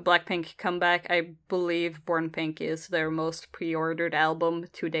the Blackpink comeback. I believe Born Pink is their most pre-ordered album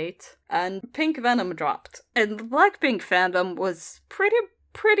to date. And Pink Venom dropped. And the Blackpink fandom was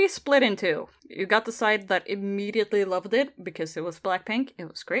pretty split in two. You got the side that immediately loved it because it was Blackpink. It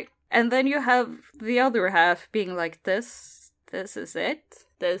was great. And then you have the other half being like, this is it?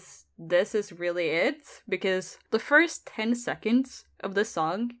 This is really it? Because the first 10 seconds of the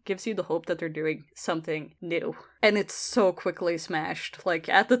song gives you the hope that they're doing something new. And it's so quickly smashed. Like,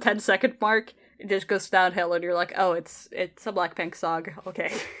 at the 10-second mark, it just goes downhill and you're like, oh, it's a Blackpink song.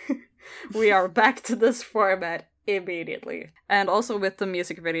 Okay. We are back to this format immediately. And also with the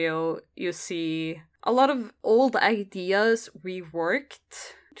music video, you see a lot of old ideas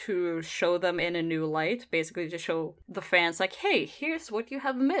reworked to show them in a new light, basically to show the fans, like, hey, here's what you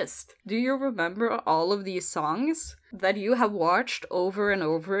have missed. Do you remember all of these songs that you have watched over and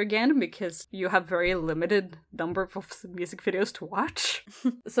over again because you have very limited number of music videos to watch?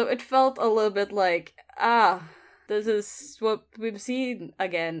 So it felt a little bit like, this is what we've seen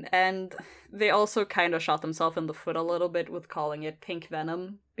again. And they also kind of shot themselves in the foot a little bit with calling it Pink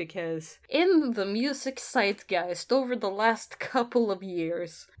Venom, because in the music zeitgeist over the last couple of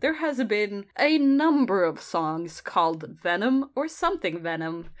years, there has been a number of songs called Venom or something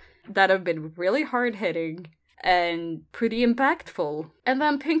Venom that have been really hard-hitting and pretty impactful. And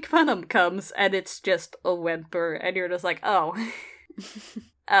then Pink Venom comes and it's just a whimper, and you're just like, oh.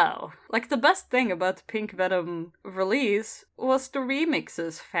 Oh. Like, the best thing about the Pink Venom release was the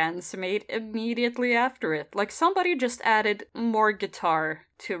remixes fans made immediately after it. Like, somebody just added more guitar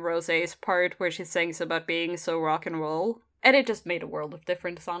to Rosé's part where she sings about being so rock and roll. And it just made a world of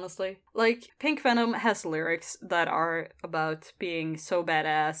difference, honestly. Like, Pink Venom has lyrics that are about being so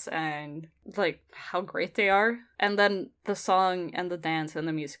badass and, like, how great they are. And then the song and the dance and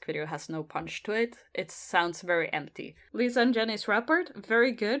the music video has no punch to it. It sounds very empty. Lisa and Jenny's rap part,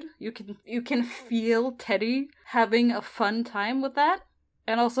 very good. You can feel Teddy having a fun time with that.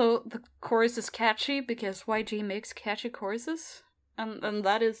 And also, the chorus is catchy because YG makes catchy choruses. And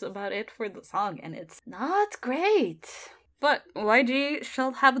that is about it for the song, and it's not great. But YG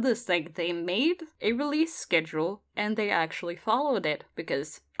shall have this thing. They made a release schedule, and they actually followed it,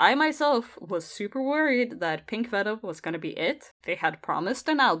 because I myself was super worried that Pink Venom was gonna be it. They had promised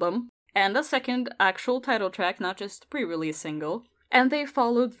an album, and a second actual title track, not just a pre-release single, and they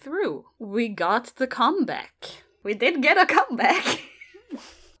followed through. We got the comeback. We did get a comeback.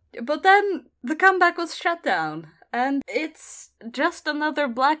 But then the comeback was shut down, and it's just another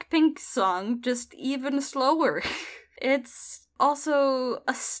Blackpink song, just even slower. It's also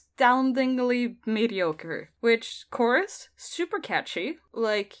astoundingly mediocre, which, chorus, super catchy.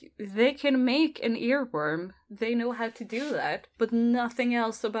 Like, they can make an earworm, they know how to do that, but nothing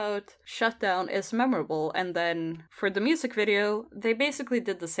else about Shutdown is memorable. And then, for the music video, they basically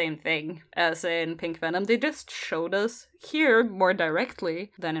did the same thing as in Pink Venom. They just showed us, here more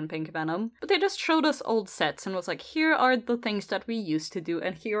directly than in Pink Venom, but they just showed us old sets and was like, here are the things that we used to do,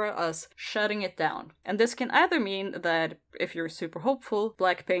 and here are us shutting it down. And this can either mean that, if you're super hopeful,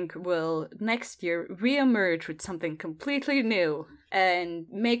 Blackpink will next year re-emerge with something completely new and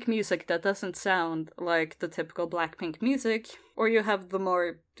make music that doesn't sound like the typical Blackpink music, or you have the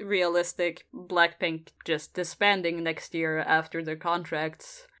more realistic Blackpink just disbanding next year after their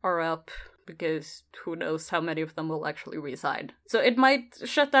contracts are up, because who knows how many of them will actually reside. So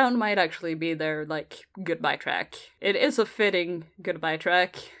Shutdown might actually be their, like, goodbye track. It is a fitting goodbye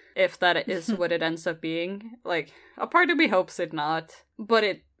track, if that is what it ends up being. Like, a part of me hopes it not, but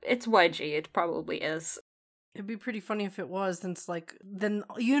it's YG, it probably is. It'd be pretty funny if it was, since, like, then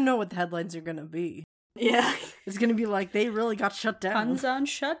you know what the headlines are gonna be. Yeah. It's gonna be like, they really got shut down. Tons on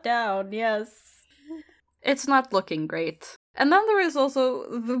shutdown, yes. It's not looking great. And then there is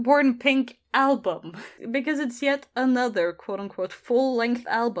also the Born Pink album, because it's yet another quote-unquote full-length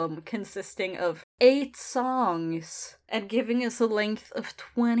album consisting of 8 songs and giving us a length of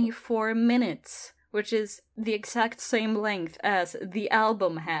 24 minutes, which is the exact same length as the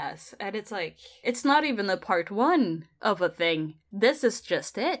album has. And it's like, it's not even a part 1 of a thing. This is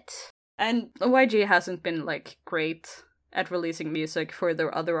just it. And YG hasn't been, like, great at releasing music for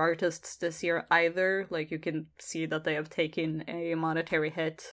their other artists this year either. Like, you can see that they have taken a monetary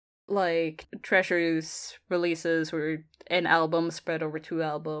hit. Like, Treasure's releases were an album spread over 2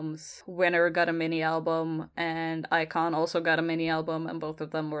 albums. Winner got a mini album, and iKON also got a mini album, and both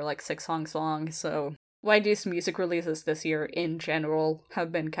of them were like 6 songs long. So YG's music releases this year in general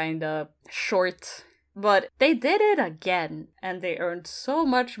have been kinda short. But they did it again, and they earned so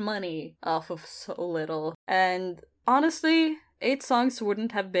much money off of so little. And honestly, 8 songs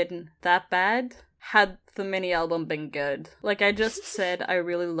wouldn't have been that bad had the mini album been good. Like I just said, I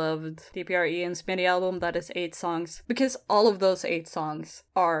really loved DPR Ian's mini album that is 8 songs, because all of those 8 songs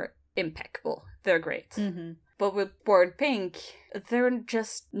are impeccable. They're great. Mm-hmm. But with Born Pink, they're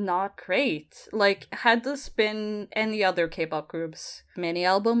just not great. Like, had this been any other K-pop group's mini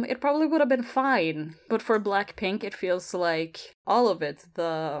album, it probably would have been fine. But for Blackpink, it feels like all of it,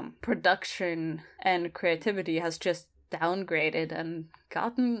 the production and creativity has just downgraded and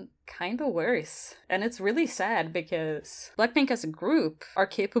gotten kind of worse. And it's really sad because Blackpink as a group are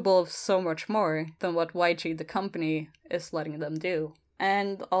capable of so much more than what YG the company is letting them do.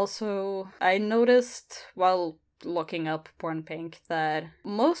 And also, I noticed while looking up Born Pink that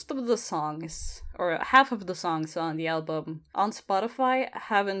most of the songs, or half of the songs on the album on Spotify,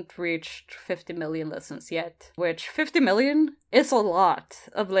 haven't reached 50 million listens yet. Which 50 million is a lot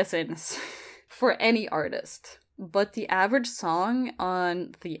of listens for any artist. But the average song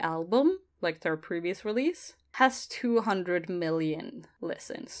on the album, like their previous release, has 200 million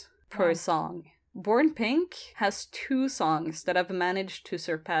listens per song. Born Pink has 2 songs that have managed to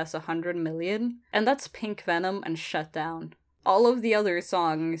surpass 100 million, and that's Pink Venom and Shut Down. All of the other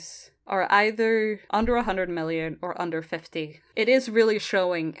songs are either under 100 million or under 50. It is really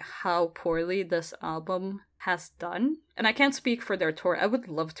showing how poorly this album has done. And I can't speak for their tour. I would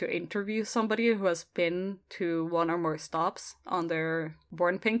love to interview somebody who has been to one or more stops on their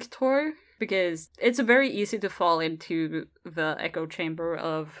Born Pink tour, because it's very easy to fall into the echo chamber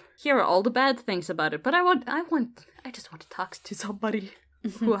of, here are all the bad things about it, but I just want to talk to somebody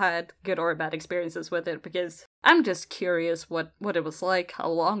who had good or bad experiences with it, because I'm just curious what it was like. How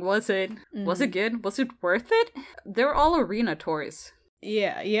long was it? Was it good? Was it worth it? They're all arena tours.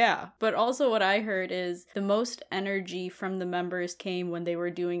 Yeah. But also what I heard is the most energy from the members came when they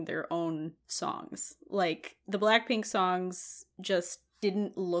were doing their own songs. Like, the Blackpink songs just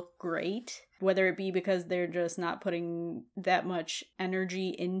didn't look great, whether it be because they're just not putting that much energy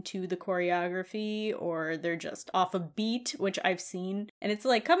into the choreography, or they're just off a beat, which I've seen. And it's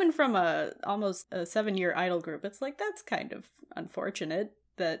like, coming from almost a 7-year idol group, it's like, that's kind of unfortunate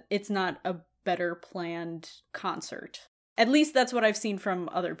that it's not a better planned concert. At least that's what I've seen from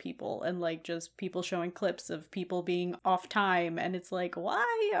other people, and like just people showing clips of people being off time, and it's like,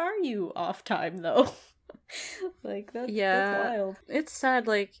 why are you off time though? Like, that's wild. It's sad,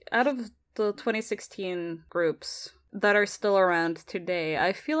 like, out of the 2016 groups that are still around today,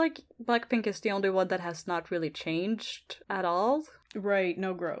 I feel like Blackpink is the only one that has not really changed at all. Right,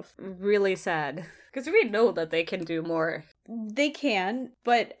 no growth. Really sad. Because we know that they can do more. They can,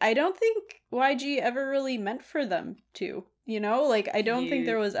 but I don't think YG ever really meant for them to. You know, like, I don't think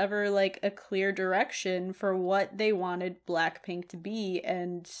there was ever, like, a clear direction for what they wanted Blackpink to be,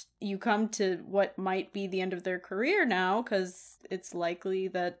 and you come to what might be the end of their career now, because it's likely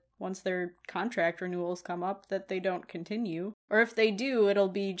that once their contract renewals come up that they don't continue. Or if they do, it'll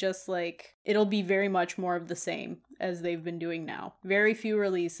be just like, it'll be very much more of the same as they've been doing now. Very few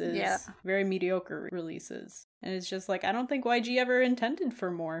releases, very mediocre releases. And it's just like, I don't think YG ever intended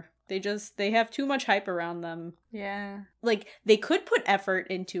for more. They have too much hype around them. Yeah. Like, they could put effort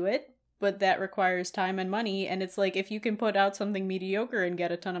into it, but that requires time and money, and it's like, if you can put out something mediocre and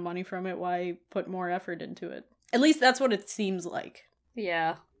get a ton of money from it, why put more effort into it? At least that's what it seems like.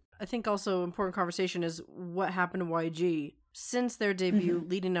 Yeah. I think also important conversation is what happened to YG since their debut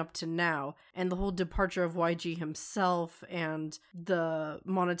leading up to now, and the whole departure of YG himself and the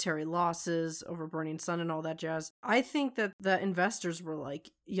monetary losses over Burning Sun and all that jazz. I think that the investors were like,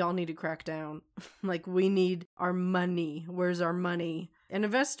 y'all need to crack down. Like, we need our money. Where's our money? And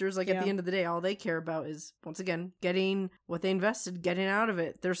investors, like, at the end of the day, all they care about is, once again, getting what they invested, getting out of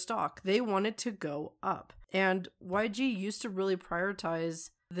it, their stock. They want it to go up. And YG used to really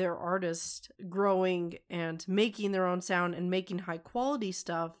prioritize their artists growing and making their own sound and making high quality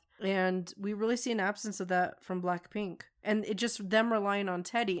stuff. And we really see an absence of that from Blackpink. And it just them relying on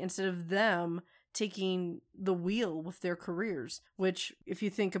Teddy instead of them taking the wheel with their careers, which, if you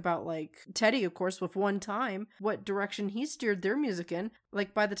think about, like, Teddy, of course, with One Time, what direction he steered their music in,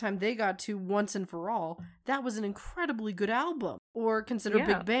 like, by the time they got to Once and For All, that was an incredibly good album. Or consider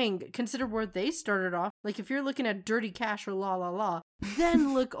Big Bang, consider where they started off. Like, if you're looking at Dirty Cash or La La La,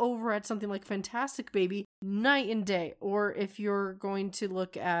 then look over at something like Fantastic Baby, night and day. Or if you're going to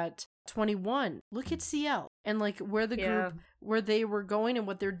look at 21, look at CL and like where the group, where they were going and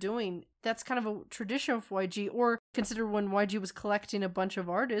what they're doing. That's kind of a tradition of YG. Or consider when YG was collecting a bunch of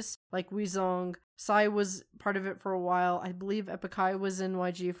artists like Weezong, Psy was part of it for a while. I believe Epic High was in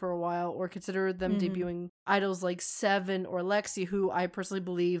YG for a while. Or consider them debuting idols like Seven or Lexi, who I personally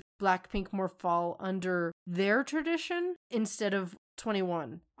believe Blackpink more fall under their tradition instead of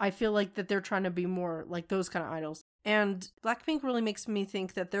 21. I feel like that they're trying to be more like those kind of idols. And Blackpink really makes me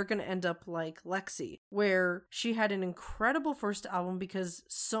think that they're going to end up like Lexi, where she had an incredible first album because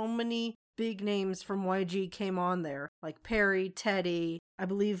so many big names from YG came on there, like Perry, Teddy, I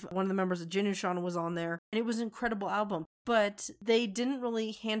believe one of the members of Jin and Sean was on there, and it was an incredible album. But they didn't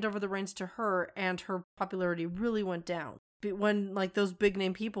really hand over the reins to her, and her popularity really went down. When like those big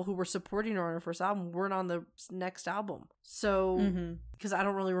name people who were supporting her on her first album weren't on the next album. So, because I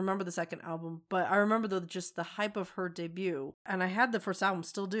don't really remember the second album, but I remember just the hype of her debut. And I had the first album,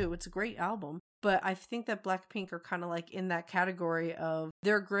 still do. It's a great album. But I think that Blackpink are kind of like in that category of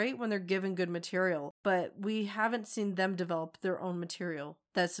they're great when they're given good material, but we haven't seen them develop their own material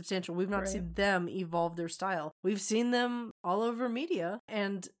that's substantial. We've not seen them evolve their style. We've seen them all over media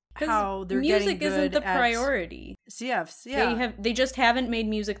and how they're getting good isn't the at priority. CFs. Yeah, They just haven't made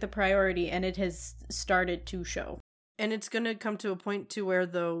music the priority, and it has started to show. And it's going to come to a point to where,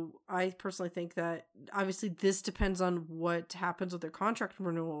 though, I personally think that obviously this depends on what happens with their contract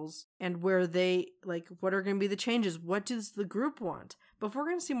renewals and where they, like, what are going to be the changes? What does the group want? But if we're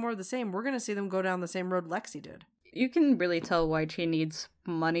going to see more of the same, we're going to see them go down the same road Lexi did. You can really tell YG needs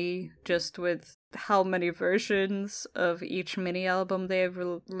money just with how many versions of each mini album they've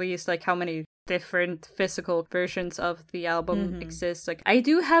released, like how many different physical versions of the album exist. Like, I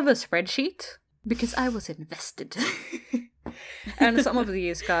do have a spreadsheet because I was invested. And some of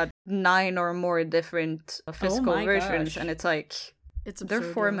these got 9 or more different physical versions, and it's like, they're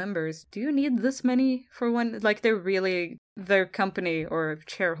 4 members. Do you need this many for one? Like, they're really, their company or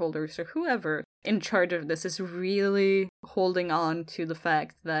shareholders or whoever in charge of this is really holding on to the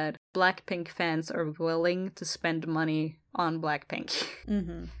fact that Blackpink fans are willing to spend money on Blackpink.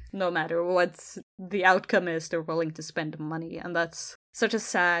 No matter what the outcome is, they're willing to spend money, and that's such a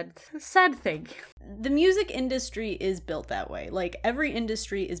sad thing. The music industry is built that way. Like, every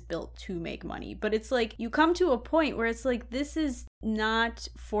industry is built to make money. But it's like, you come to a point where it's like, this is not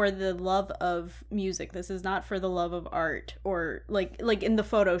for the love of music. This is not for the love of art. Or, like in the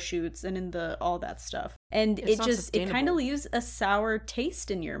photo shoots and in the all that stuff. And it kind of leaves a sour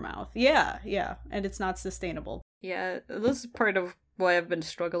taste in your mouth. Yeah. And it's not sustainable. Yeah, this is part of why I've been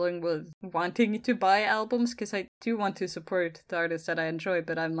struggling with wanting to buy albums, because I do want to support the artists that I enjoy,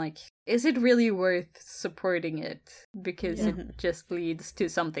 but I'm like, is it really worth supporting it? Because it just leads to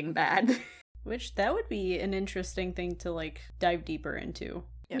something bad. Which, that would be an interesting thing to, like, dive deeper into.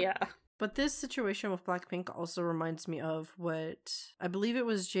 Yeah. But this situation with Blackpink also reminds me of what, I believe it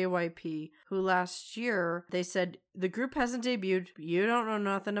was JYP, who last year, they said, the group hasn't debuted, you don't know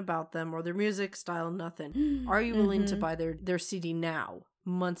nothing about them, or their music style, nothing. Are you willing to buy their CD now?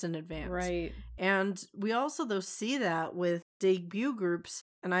 Months in advance. Right. And we also, though, see that with debut groups,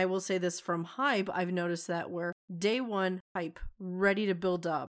 and I will say this from Hype, I've noticed that where day one, Hype, ready to build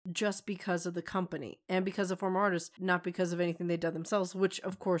up just because of the company and because of former artists, not because of anything they've done themselves, which,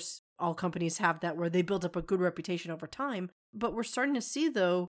 of course, all companies have that where they build up a good reputation over time. But we're starting to see,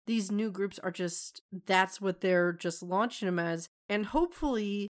 though, these new groups are just, that's what they're just launching them as. And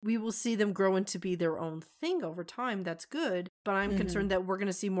hopefully we will see them grow into be their own thing over time. That's good. But I'm concerned that we're going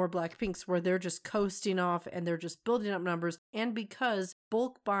to see more Blackpinks where they're just coasting off and they're just building up numbers. And because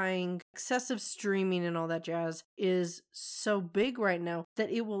bulk buying, excessive streaming and all that jazz is so big right now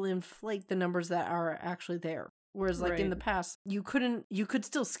that it will inflate the numbers that are actually there. Whereas like in the past, you could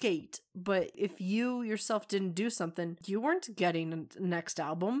still skate, but if you yourself didn't do something, you weren't getting a next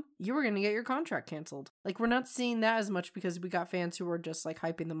album. You were going to get your contract canceled. Like, we're not seeing that as much because we got fans who were just like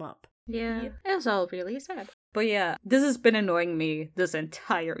hyping them up. Yeah, it was all really sad. But yeah, this has been annoying me this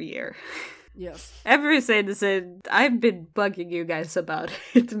entire year. Yes. Ever since I've been bugging you guys about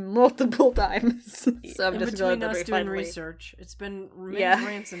it multiple times. So I'm just between us doing research. It's been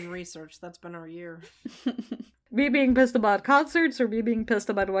rants and research. That's been our year. Me being pissed about concerts or me being pissed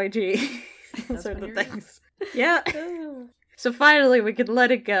about YG. Those are the things. Yeah. So finally we can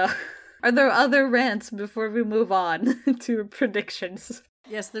let it go. Are there other rants before we move on to predictions?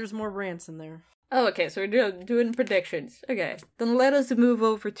 Yes, there's more rants in there. Oh, okay, so we're doing predictions. Okay, then let us move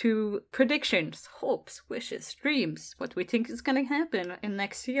over to predictions, hopes, wishes, dreams, what we think is gonna happen in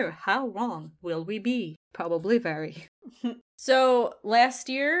next year. How wrong will we be? Probably very. So, last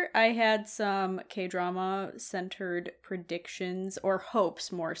year, I had some K-drama centered predictions, or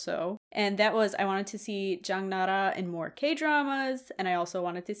hopes more so. And that was, I wanted to see Jang Nara in more K-dramas, and I also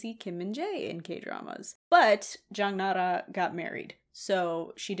wanted to see Kim Min Jae in K-dramas. But Jang Nara got married,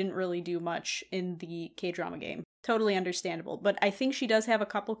 so she didn't really do much in the K-drama game. Totally understandable. But I think she does have a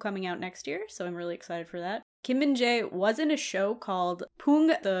couple coming out next year, so I'm really excited for that. Kim Min Jae was in a show called Pung,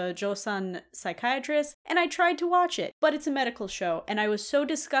 the Joseon psychiatrist, and I tried to watch it, but it's a medical show, and I was so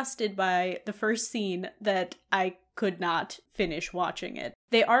disgusted by the first scene that I could not finish watching it.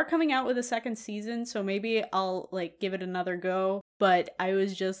 They are coming out with a second season, so maybe I'll, give it another go, but I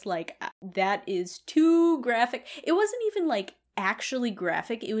was just like, that is too graphic. It wasn't even, actually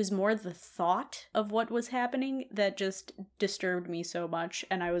graphic. It was more the thought of what was happening that just disturbed me so much,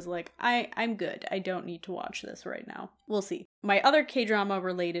 and I was like, I'm good. I don't need to watch this right now. We'll see. My other K-drama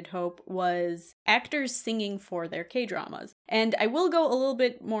related hope was actors singing for their K-dramas. And I will go a little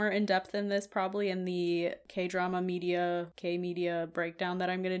bit more in depth in this probably in the K-drama media, K-media breakdown that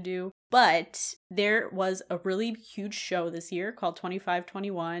I'm gonna do. But there was a really huge show this year called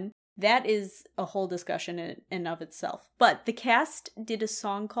 2521. That is a whole discussion in and of itself. But the cast did a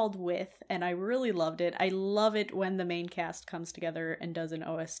song called With, and I really loved it. I love it when the main cast comes together and does an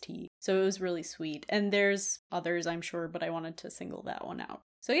OST. So it was really sweet. And there's others, I'm sure, but I wanted to single that one out.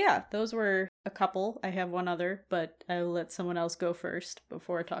 So yeah, those were a couple. I have one other, but I'll let someone else go first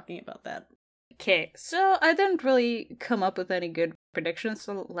before talking about that. Okay, so I didn't really come up with any good predictions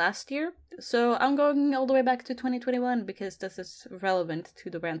last year, so I'm going all the way back to 2021 because this is relevant to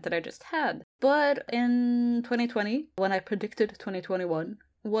the rant that I just had. But in 2020, when I predicted 2021,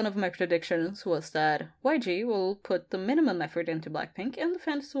 one of my predictions was that YG will put the minimum effort into Blackpink and the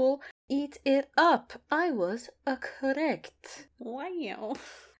fans will eat it up. I was correct. Wow.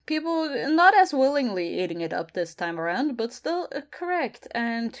 People not as willingly eating it up this time around, but still correct.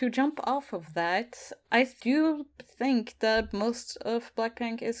 And to jump off of that, I do think that most of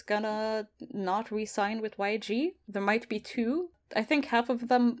Blackpink is gonna not re-sign with YG. There might be two. I think half of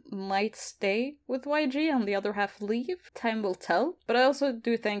them might stay with YG and the other half leave. Time will tell. But I also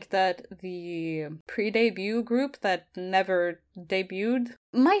do think that the pre-debut group that never debuted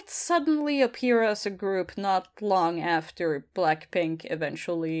might suddenly appear as a group not long after Blackpink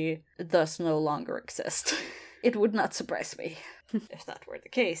eventually does no longer exist. It would not surprise me if that were the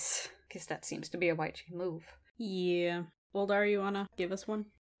case, because that seems to be a YG move. Yeah. Woldar, you wanna give us one?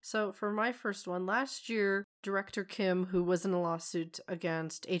 So for my first one, last year, director Kim, who was in a lawsuit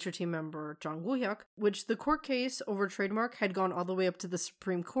against HOT member Jung Woo-hyuk, which the court case over trademark had gone all the way up to the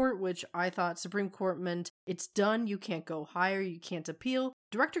Supreme Court, which I thought Supreme Court meant it's done, you can't go higher, you can't appeal.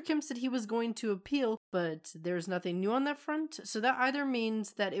 Director Kim said he was going to appeal, but there's nothing new on that front, so that either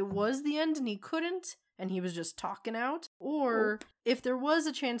means that it was the end and he couldn't, and he was just talking out, or if there was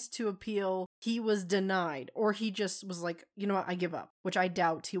a chance to appeal, he was denied, or he just was like, you know what, I give up, which I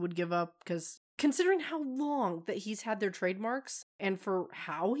doubt he would give up, because considering how long that he's had their trademarks, and for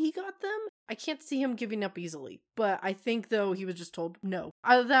how he got them, I can't see him giving up easily. But I think, though, he was just told no.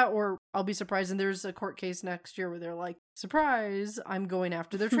 Either that, or I'll be surprised, and there's a court case next year where they're like, surprise, I'm going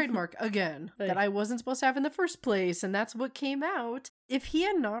after their trademark again, that I wasn't supposed to have in the first place, and that's what came out. If he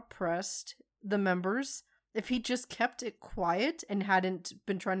had not pressed the members, if he just kept it quiet and hadn't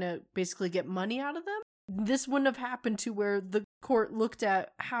been trying to basically get money out of them, this wouldn't have happened to where the court looked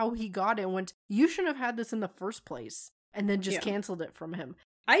at how he got it and went, you shouldn't have had this in the first place, and then just canceled it from him.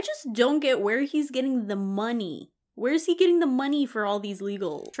 I just don't get where he's getting the money. Where's he getting the money for all these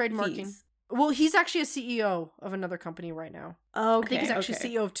legal trademarking fees? Well, he's actually a CEO of another company right now. Okay, I think he's actually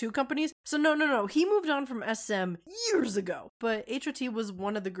CEO of two companies. So no. He moved on from SM years ago. But HOT was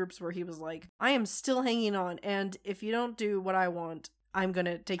one of the groups where he was like, I am still hanging on, and if you don't do what I want, I'm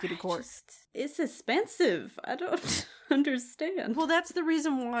gonna take you to court. It's expensive. I don't understand. Well, that's the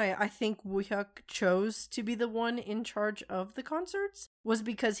reason why I think Woo-hyuk chose to be the one in charge of the concerts, was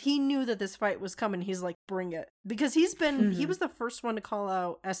because he knew that this fight was coming. He's like, bring it. Because he was the first one to call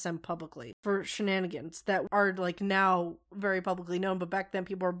out SM publicly for shenanigans that are like now very publicly known, but back then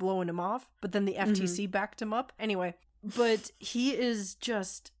people were blowing him off. But then the FTC backed him up. Anyway. But he's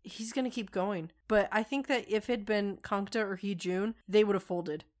gonna keep going. But I think that if it had been Kangta or Heejun, they would have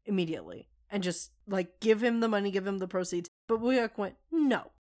folded immediately and just, like, give him the money, give him the proceeds. But Woo-hyuk went, no,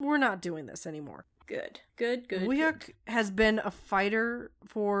 we're not doing this anymore. Good. Woo-hyuk has been a fighter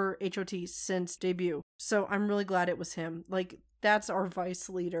for HOT since debut, so I'm really glad it was him. Like, that's our vice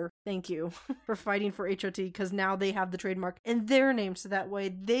leader. Thank you for fighting for HOT, because now they have the trademark in their name, so that way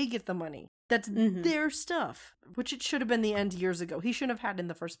they get the money. That's their stuff, which it should have been the end years ago. He shouldn't have had it in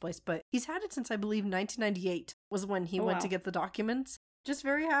the first place, but he's had it since, I believe, 1998 was when he went to get the documents. Just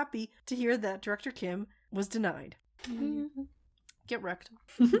very happy to hear that Director Kim was denied. Get wrecked.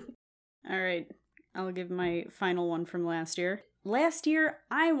 All right, I'll give my final one from last year. Last year,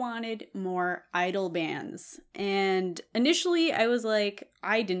 I wanted more idol bands. And initially, I was like,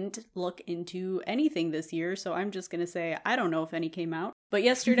 I didn't look into anything this year, so I'm just going to say I don't know if any came out. But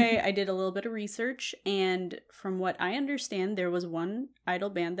yesterday, I did a little bit of research, and from what I understand, there was one idol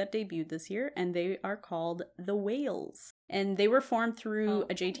band that debuted this year, and they are called The Whales. And they were formed through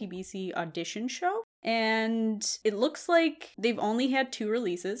a JTBC audition show. And it looks like they've only had 2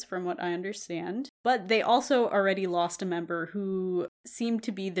 releases, from what I understand. But they also already lost a member who seemed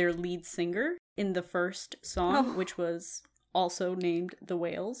to be their lead singer in the first song, which was also named The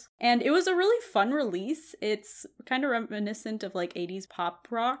Whales. And it was a really fun release. It's kind of reminiscent of like 80s pop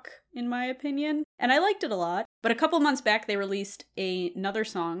rock, in my opinion. And I liked it a lot. But a couple months back, they released another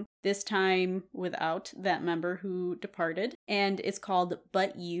song, this time without that member who departed. And it's called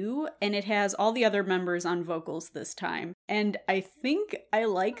But You, and it has all the other members on vocals this time. And I think I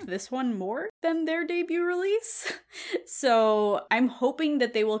like this one more than their debut release. So I'm hoping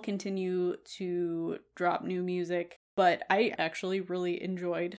that they will continue to drop new music. But I actually really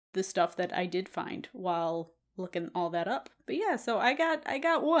enjoyed the stuff that I did find while looking all that up. But yeah, so I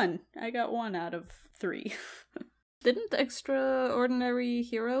got one. I got 1 out of 3. Didn't Extraordinary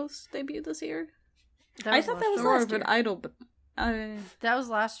Heroes debut this year? I thought that was Or last year. Idol, but That was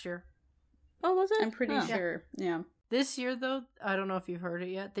last year. oh, was it? I'm pretty sure. Yeah. This year, though, I don't know if you've heard it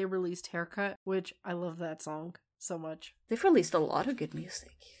yet, they released Haircut, which I love that song so much. They've released a lot of good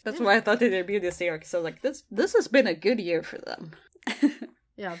music. That's why I thought they debuted this year. So like this has been a good year for them.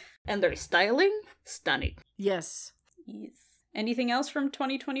 Yeah. And their styling, stunning. Yes. Yes. Anything else from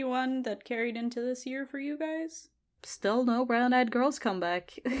 2021 that carried into this year for you guys? Still no brown-eyed girls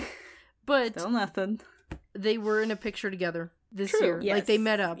comeback. But Still nothing. they were in a picture together this True. year. Yes. Like, they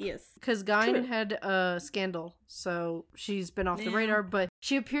met up. Yes. Because Guine True. had a scandal, so she's been off the Yeah. radar, but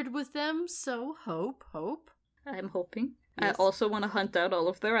she appeared with them, so hope. I'm hoping. Yes. I also want to hunt out all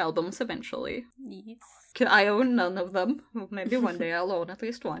of their albums eventually. Yes. I own none of them. Maybe one day I'll own at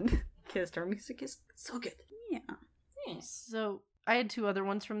least one. Because their music is so good. Yeah. So, I had 2 other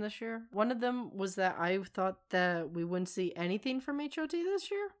ones from this year. One of them was that I thought that we wouldn't see anything from HOT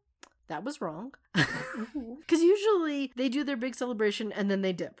this year. That was wrong. Because usually they do their big celebration and then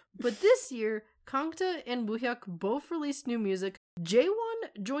they dip. But this year, Kangta and Woohyuk both released new music.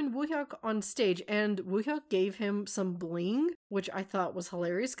 Jaewon joined Woohyuk on stage and Woohyuk gave him some bling, which I thought was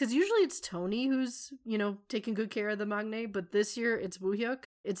hilarious. Because usually it's Tony who's, taking good care of the Magne, but this year it's Woohyuk.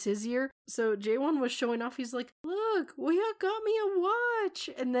 It's his year. So Jaewon was showing off. He's like, look, Woohyuk got me a watch.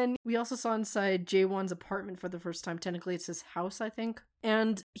 And then we also saw inside Jaewon's apartment for the first time. Technically, it's his house, I think.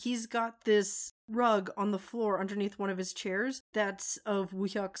 And he's got this rug on the floor underneath one of his chairs that's of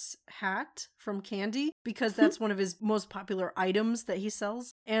Woohyuk's hat from Candy, because that's one of his most popular items that he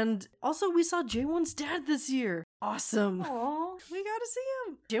sells. And also we saw Jaewon's dad this year. Awesome. Aww. We gotta see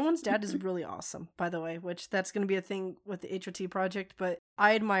him. Jaewon's dad is really awesome, by the way, which that's gonna be a thing with the HOT project, but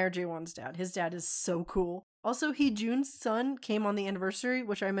I admire Jaewon's dad. His dad is so cool. Also, Heejun's son came on the anniversary,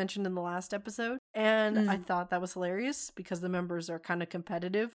 which I mentioned in the last episode, and I thought that was hilarious because the members are kind of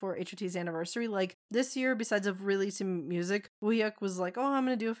competitive for HOT's anniversary. Like, this year, besides of releasing music, Woohyuk was like, oh, I'm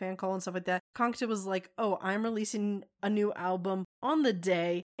gonna do a fan call and stuff like that. Kangta was like, oh, I'm releasing a new album on the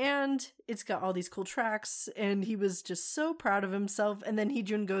day, and it's got all these cool tracks, and he was just so proud of himself. And then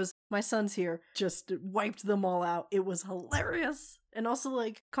Heejun goes, my son's here, just wiped them all out. It was hilarious. And also,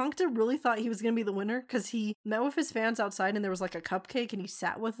 like, Kangta really thought he was gonna be the winner because he met with his fans outside and there was like a cupcake and he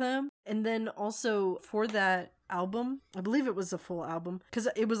sat with them. And then also for that album, I believe it was a full album because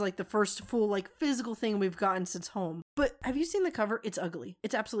it was like the first full like physical thing we've gotten since Home. But have you seen the cover? It's ugly.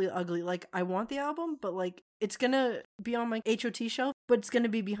 It's absolutely ugly. Like, I want the album, but like it's gonna be on my HOT shelf, but it's gonna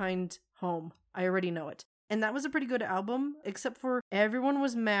be behind Home. I already know it. And that was a pretty good album, except for everyone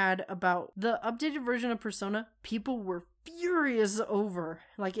was mad about the updated version of Persona. People were furious over.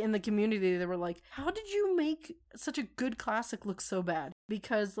 Like, in the community, they were like, how did you make such a good classic look so bad?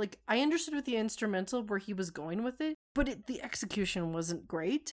 Because, like, I understood with the instrumental where he was going with it, but the execution wasn't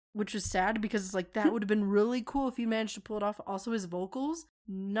great, which is sad because it's like, that would have been really cool if he managed to pull it off. Also, his vocals,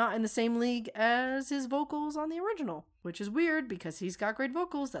 not in the same league as his vocals on the original, which is weird because he's got great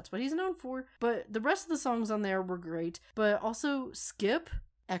vocals. That's what he's known for. But the rest of the songs on there were great. But also Skip,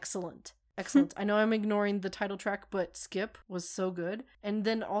 excellent. Excellent. I know I'm ignoring the title track, but Skip was so good. And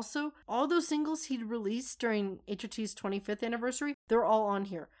then also, all those singles he'd released during HOT's 25th anniversary, they're all on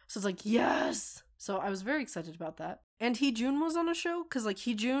here. So it's like, yes! So I was very excited about that. And Heejun was on a show, because like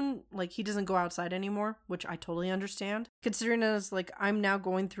Heejun, like he doesn't go outside anymore, which I totally understand. Considering as like I'm now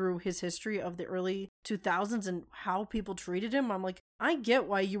going through his history of the early 2000s and how people treated him, I'm like, I get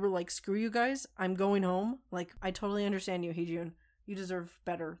why you were like, screw you guys, I'm going home. Like, I totally understand you, Heejun. You deserve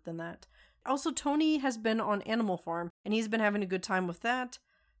better than that. Also, Tony has been on Animal Farm, and he's been having a good time with that.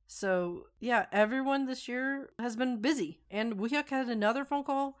 So, yeah, everyone this year has been busy. And Woohyuk had another phone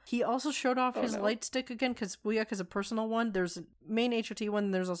call. He also showed off his light stick again, because Woohyuk has a personal one. There's a main HOT one,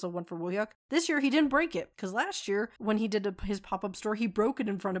 and there's also one for Woohyuk. This year, he didn't break it, because last year, when he did his pop-up store, he broke it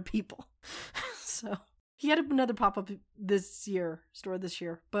in front of people. So, he had another pop-up store this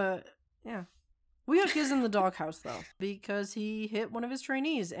year. But, yeah. Woohyuk is in the doghouse, though, because he hit one of his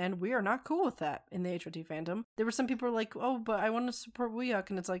trainees, and we are not cool with that in the HOT fandom. There were some people who were like, oh, but I want to support Woohyuk,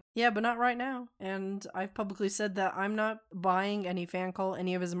 and it's like, yeah, but not right now. And I've publicly said that I'm not buying any fan call,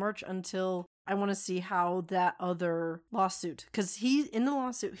 any of his merch, until I want to see how that other lawsuit, because in the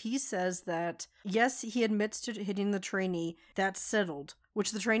lawsuit, he says that, yes, he admits to hitting the trainee, that's settled,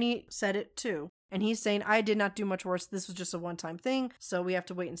 which the trainee said it too. And he's saying, I did not do much worse. This was just a one-time thing. So we have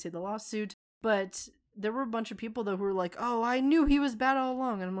to wait and see the lawsuit. But there were a bunch of people, though, who were like, oh, I knew he was bad all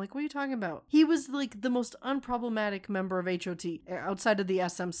along. And I'm like, what are you talking about? He was, like, the most unproblematic member of HOT outside of the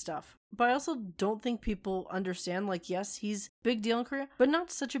SM stuff. But I also don't think people understand, like, yes, he's big deal in Korea, but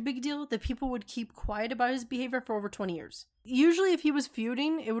not such a big deal that people would keep quiet about his behavior for over 20 years. Usually, if he was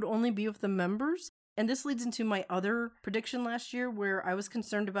feuding, it would only be with the members. And this leads into my other prediction last year, where I was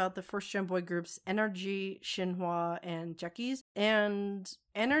concerned about the first gen boy groups NRG, Shinhwa, and Jackies. And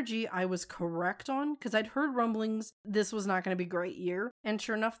NRG I was correct on, because I'd heard rumblings this was not going to be a great year. And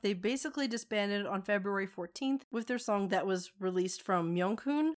sure enough, they basically disbanded on February 14th with their song that was released from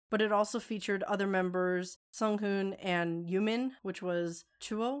Myunghoon, but it also featured other members, Sunghoon and Yumin, which was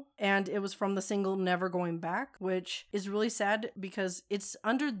Chuo, and it was from the single Never Going Back, which is really sad because it's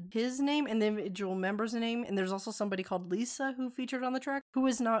under his name and the individual member's name, and there's also somebody called Lisa who featured on the track, who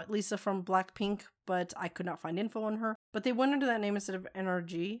is not Lisa from Blackpink, but I could not find info on her. But they went under that name instead of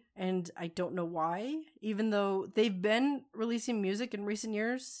NRG, and I don't know why, even though they've been releasing music in recent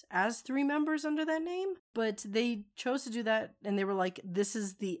years as 3 members under that name, but they chose to do that, and they were like, this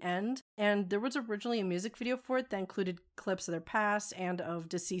is the end. And there was originally a music video for it that included clips of their past and of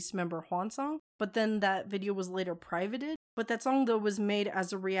deceased member Hwansung, but then that video was later privated. But that song, though, was made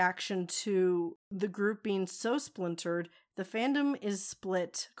as a reaction to the group being so splintered. The fandom is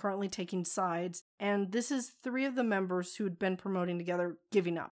split, currently taking sides, and this is 3 of the members who had been promoting together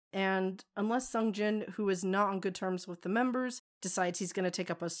giving up. And unless Sungjin, who is not on good terms with the members, decides he's going to take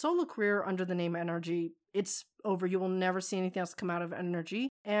up a solo career under the name NRG, it's over. You will never see anything else come out of NRG.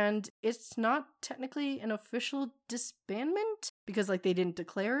 And it's not technically an official disbandment because, like, they didn't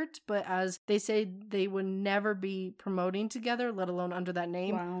declare it, but as they say, they would never be promoting together, let alone under that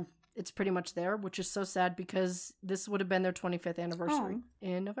name. Wow. It's pretty much there, which is so sad because this would have been their 25th anniversary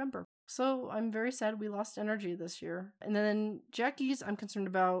in November. So I'm very sad we lost NRG this year. And then Jackies, I'm concerned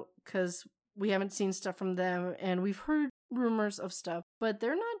about because we haven't seen stuff from them and we've heard rumors of stuff, but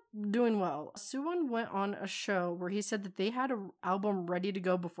they're not doing well. Suwon went on a show where he said that they had an album ready to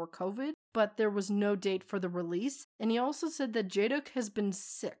go before COVID, but there was no date for the release. And he also said that Jaeduk has been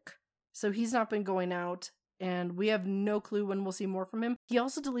sick, so he's not been going out. And we have no clue when we'll see more from him. He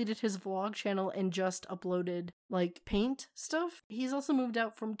also deleted his vlog channel and just uploaded, like, paint stuff. He's also moved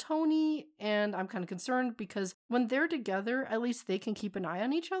out from Tony, and I'm kind of concerned because when they're together, at least they can keep an eye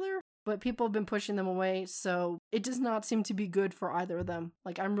on each other. But people have been pushing them away, so it does not seem to be good for either of them.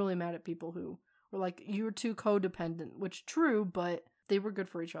 Like, I'm really mad at people who were like, you're too codependent, which true, but they were good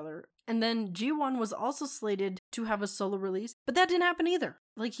for each other. And then G1 was also slated to have a solo release, but that didn't happen either.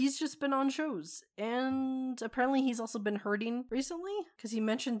 Like, he's just been on shows. And apparently he's also been hurting recently, because he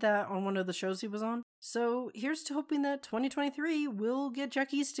mentioned that on one of the shows he was on. So here's to hoping that 2023 will get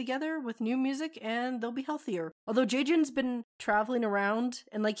Jackies together with new music and they'll be healthier. Although Jaejin's been traveling around,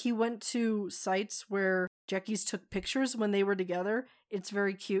 and, like, he went to sites where Jackies took pictures when they were together. It's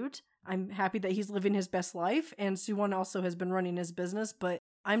very cute. I'm happy that he's living his best life, and Suwon also has been running his business, but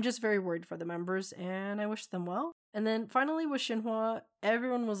I'm just very worried for the members, and I wish them well. And then finally with Shinhwa,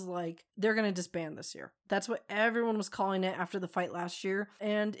 everyone was like, they're going to disband this year. That's what everyone was calling it after the fight last year.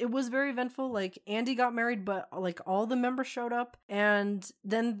 And it was very eventful. Like, Andy got married, but, like, all the members showed up. And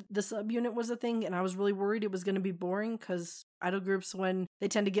then the subunit was a thing, and I was really worried it was going to be boring because idol groups, when they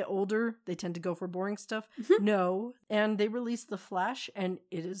tend to get older, they tend to go for boring stuff. No. And they released The Flash, and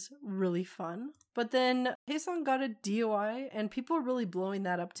it is really fun. But then Haesung got a DOI, and people are really blowing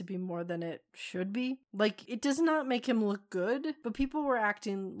that up to be more than it should be. Like, it does not make him look good, but people were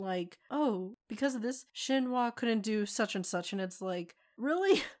acting like, oh, because of this, Shinhwa couldn't do such and such, and it's like,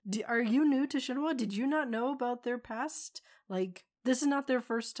 really? Are you new to Shinhwa? Did you not know about their past? Like, this is not their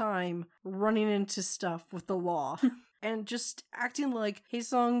first time running into stuff with the law. And just acting like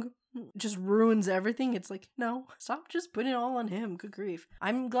Haesung just ruins everything. It's like, no, stop just putting it all on him. Good grief.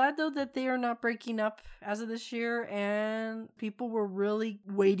 I'm glad, though, that they are not breaking up as of this year, and people were really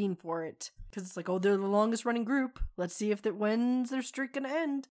waiting for it. Because it's like, oh, they're the longest running group. Let's see if when's their streak gonna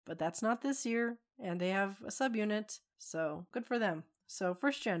end. But that's not this year, and they have a subunit, so good for them. So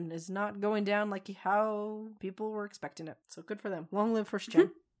First Gen is not going down like how people were expecting it. So good for them. Long live First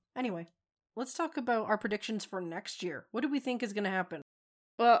Gen. Anyway, let's talk about our predictions for next year. What do we think is going to happen?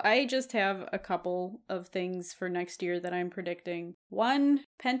 Well, I just have a couple of things for next year that I'm predicting. One,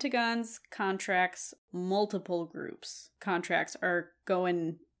 Pentagon's contracts, multiple groups' contracts are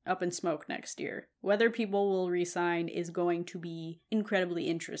going up in smoke next year. Whether people will resign is going to be incredibly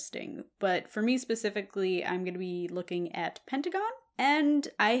interesting. But for me specifically, I'm going to be looking at Pentagon. And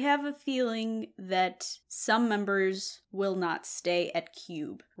I have a feeling that some members will not stay at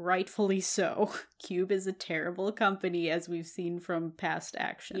Cube. Rightfully so. Cube is a terrible company, as we've seen from past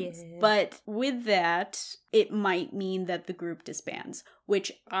actions. Yeah. But with that, it might mean that the group disbands,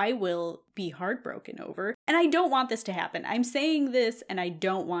 which I will be heartbroken over. And I don't want this to happen. I'm saying this and I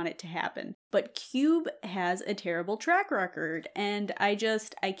don't want it to happen. But Cube has a terrible track record, and I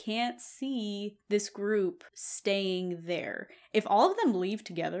can't see this group staying there. If all of them leave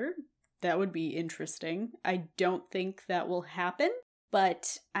together, that would be interesting. I don't think that will happen,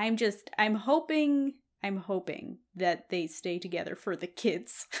 but I'm hoping that they stay together for the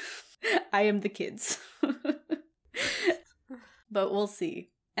kids. I am the kids. But we'll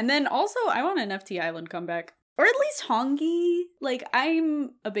see. And then also, I want an FT Island comeback. Or at least Hongi. Like,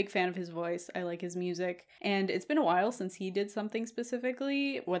 I'm a big fan of his voice. I like his music. And it's been a while since he did something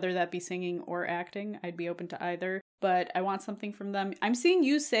specifically, whether that be singing or acting. I'd be open to either. But I want something from them. I'm seeing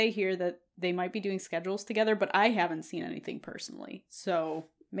you say here that they might be doing schedules together, but I haven't seen anything personally. So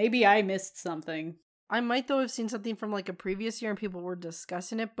maybe I missed something. I might, though, have seen something from, like, a previous year and people were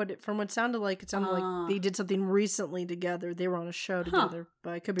discussing it, but from what it sounded like they did something recently together. They were on a show together,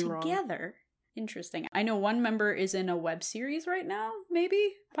 but I could be wrong. Together? Interesting. I know one member is in a web series right now,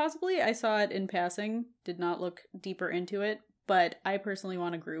 maybe, possibly. I saw it in passing, did not look deeper into it, but I personally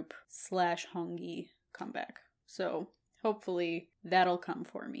want a group / Hongi comeback. So hopefully that'll come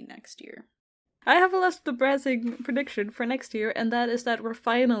for me next year. I have a less depressing prediction for next year, and that is that we're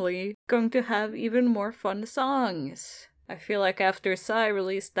finally going to have even more fun songs. I feel like after Psy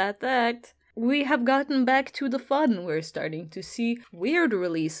released That, we have gotten back to the fun. We're starting to see weird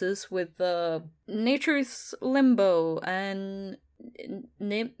releases with Nature's Limbo and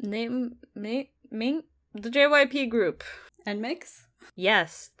name the JYP group. And Mix?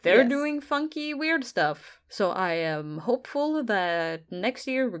 Yes, they're Yes. doing funky, weird stuff. So I am hopeful that next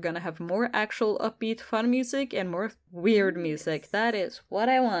year we're gonna have more actual upbeat, fun music and more weird music. That is what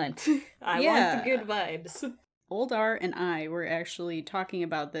I want. I want the good vibes. Oldar and I were actually talking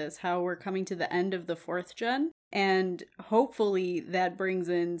about this, how we're coming to the end of the 4th gen, and hopefully that brings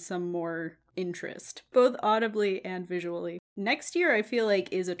in some more interest, both audibly and visually. Next year, I feel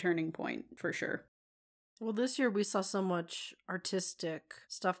like, is a turning point, for sure. Well, this year we saw so much artistic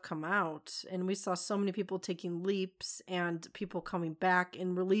stuff come out, and we saw so many people taking leaps and people coming back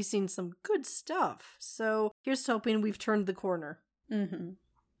and releasing some good stuff. So here's to hoping we've turned the corner. Mm-hmm.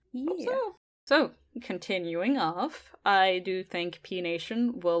 Yeah. So, continuing off, I do think P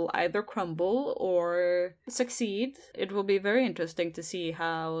Nation will either crumble or succeed. It will be very interesting to see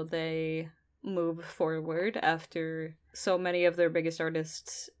how they move forward after so many of their biggest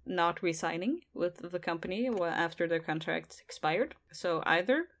artists not re-signing with the company after their contract expired. So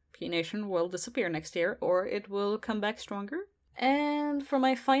either P Nation will disappear next year or it will come back stronger. And for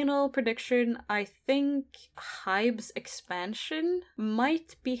my final prediction, I think Hybe's expansion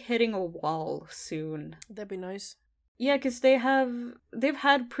might be hitting a wall soon. That'd be nice. Yeah, because they've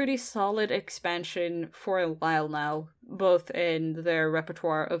had pretty solid expansion for a while now, both in their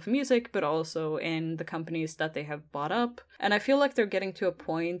repertoire of music, but also in the companies that they have bought up. And I feel like they're getting to a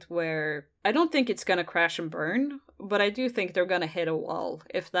point where I don't think it's gonna crash and burn, but I do think they're gonna hit a wall.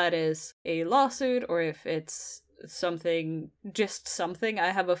 If that is a lawsuit or if it's something, I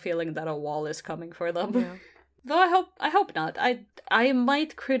have a feeling that a wall is coming for them. Yeah. Though I hope not. I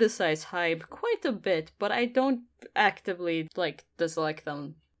might criticize Hybe quite a bit, but I don't actively dislike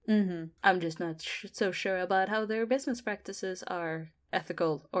them. Mm-hmm. I'm just not so sure about how their business practices are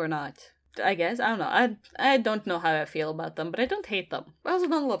ethical or not. I guess I don't know. I don't know how I feel about them, but I don't hate them. I also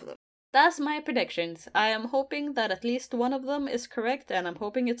don't love them. That's my predictions. I am hoping that at least one of them is correct, and I'm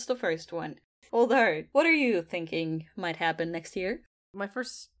hoping it's the first one. Oldar, what are you thinking might happen next year? My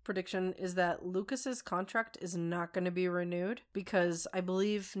first prediction is that Lucas's contract is not going to be renewed because I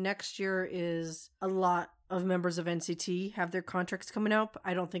believe next year is a lot of members of NCT have their contracts coming up.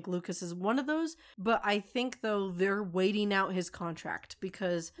 I don't think Lucas is one of those, but I think though they're waiting out his contract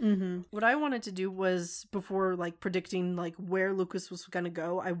because what I wanted to do was before predicting where Lucas was going to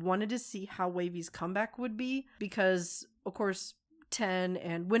go, I wanted to see how Wavy's comeback would be because of course 10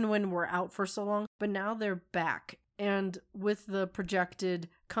 and Win were out for so long, but now they're back. And with the projected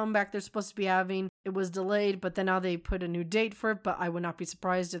comeback they're supposed to be having, it was delayed, but then now they put a new date for it, but I would not be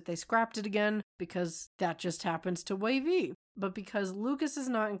surprised if they scrapped it again, because that just happens to Wavy. but because Lucas is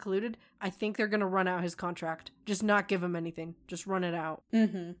not included, I think they're going to run out his contract. Just not give him anything. Just run it out.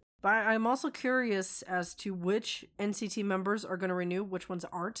 Mm-hmm. But I'm also curious as to which NCT members are going to renew, which ones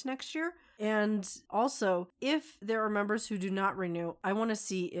aren't next year. And also, if there are members who do not renew, I want to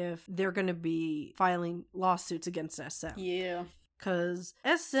see if they're going to be filing lawsuits against SM. Yeah. Because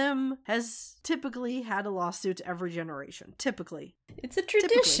SM has typically had a lawsuit every generation. Typically. It's a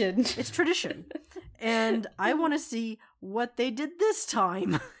tradition. It's tradition. And I want to see what they did this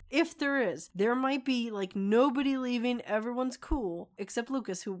time. If there is. There might be, like, nobody leaving, everyone's cool, except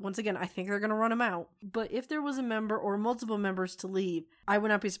Lucas, who, once again, I think they're going to run him out. But if there was a member or multiple members to leave, I would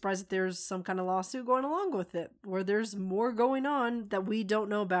not be surprised if there's some kind of lawsuit going along with it, where there's more going on that we don't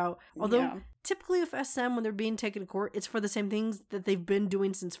know about. Although, typically with SM, when they're being taken to court, it's for the same things that they've been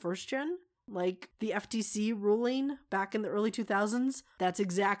doing since first gen. Like the FTC ruling back in the early 2000s, that's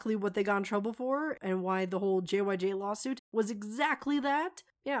exactly what they got in trouble for, and why the whole JYJ lawsuit was exactly that.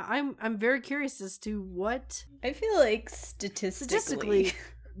 Yeah, I'm very curious as to what... I feel like statistically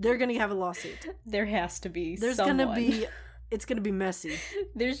they're gonna have a lawsuit. There has to be There's someone. gonna be... It's gonna be messy.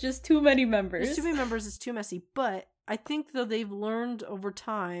 There's just too many members. There's too many members, it's too messy, but... I think, though, they've learned over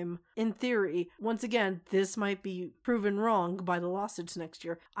time, in theory, once again, this might be proven wrong by the lawsuits next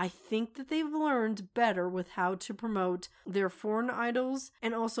year. I think that they've learned better with how to promote their foreign idols,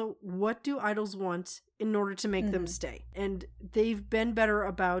 and also what do idols want in order to make them stay. And they've been better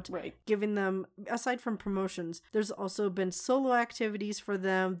about giving them, aside from promotions, there's also been solo activities for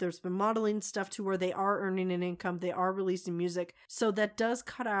them. There's been modeling stuff to where they are earning an income. They are releasing music. So that does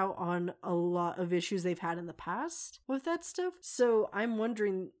cut out on a lot of issues they've had in the past with that stuff. So I'm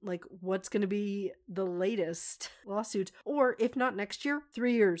wondering, like, what's going to be the latest lawsuit? Or if not next year,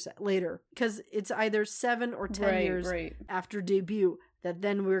 3 years later. Because it's either 7 or 10 years after debut that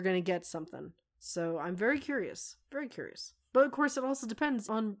then we're going to get something. So I'm very curious. Very curious. But of course, it also depends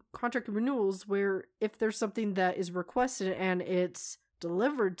on contract renewals, where if there's something that is requested and it's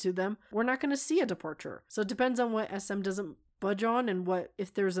delivered to them, we're not going to see a departure. So it depends on what SM doesn't budge on, and what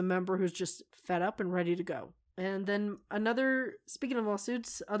if there's a member who's just fed up and ready to go. And then speaking of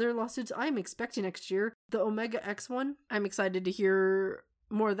lawsuits, other lawsuits I'm expecting next year, the Omega X one, I'm excited to hear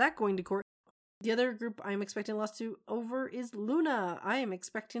more of that going to court. The other group I'm expecting a lawsuit over is Luna. I am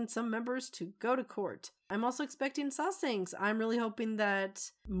expecting some members to go to court. I'm also expecting Sasaengs. I'm really hoping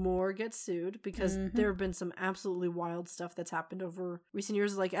that more gets sued, because there have been some absolutely wild stuff that's happened over recent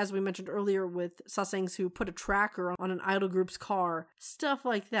years. Like, as we mentioned earlier, with Sasaengs who put a tracker on an idol group's car. Stuff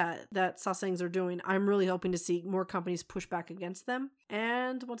like that Sasaengs are doing. I'm really hoping to see more companies push back against them.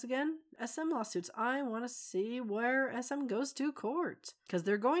 And once again, SM lawsuits. I want to see where SM goes to court, because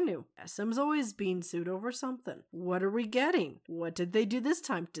they're going to. SM's always being sued over something. What are we getting? What did they do this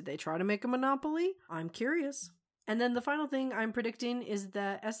time? Did they try to make a monopoly? I'm curious. And then the final thing I'm predicting is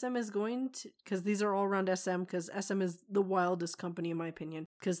that SM is going to, because these are all around SM, because SM is the wildest company in my opinion,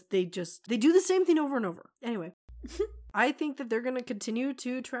 because they do the same thing over and over. Anyway. I think that they're going to continue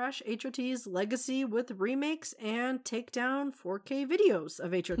to trash HOT's legacy with remakes and take down 4K videos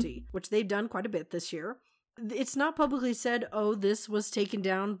of HOT, which they've done quite a bit this year. It's not publicly said, oh, this was taken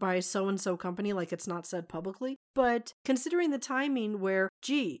down by so-and-so company, like it's not said publicly. But considering the timing where,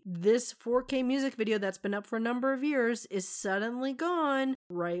 this 4K music video that's been up for a number of years is suddenly gone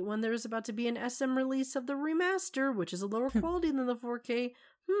right when there's about to be an SM release of the remaster, which is a lower quality than the 4K,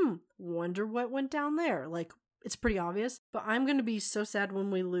 wonder what went down there. Like, it's pretty obvious, but I'm going to be so sad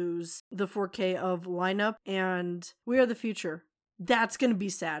when we lose the 4K of Lineup and We Are the Future. That's going to be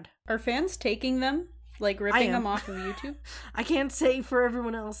sad. Are fans taking them? Like, ripping them off of YouTube? I can't say for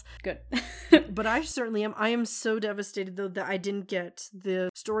everyone else. Good. But I certainly am. I am so devastated, though, that I didn't get the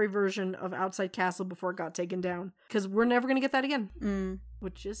story version of Outside Castle before it got taken down. Because we're never going to get that again.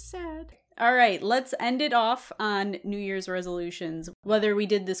 Which is sad. All right, let's end it off on New Year's resolutions, whether we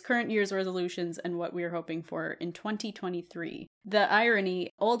did this current year's resolutions and what we are hoping for in 2023. The irony,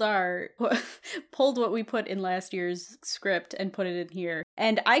 Old R pulled what we put in last year's script and put it in here.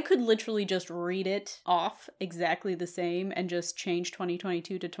 And I could literally just read it off exactly the same and just change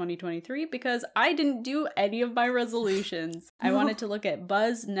 2022 to 2023 because I didn't do any of my resolutions. I wanted to look at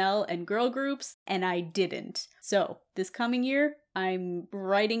Buzz, Nell, and girl groups, and I didn't. So this coming year, I'm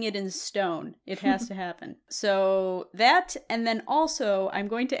writing it in stone. It has to happen. So that, and then also I'm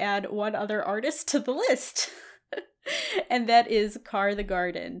going to add one other artist to the list. And that is Car the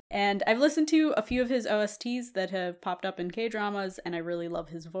Garden. And I've listened to a few of his OSTs that have popped up in K-dramas, and I really love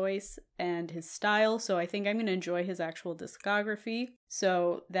his voice and his style, so I think I'm going to enjoy his actual discography.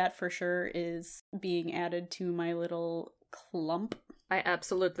 So that for sure is being added to my little Clump. I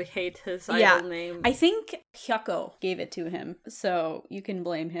absolutely hate his Yeah, idol name. I think Hyuko gave it to him, so you can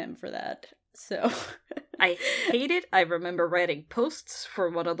blame him for that. So I hate it. I remember writing posts for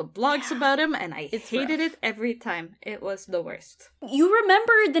one of the blogs about him, and I hated it every time. It was the worst. You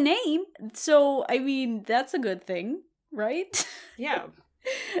remember the name, so I mean, that's a good thing, right? Yeah.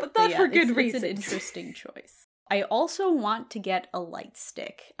 But not for good reasons. It's an interesting choice. I also want to get a light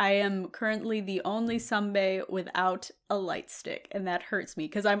stick. I am currently the only Sunbae without a light stick, and that hurts me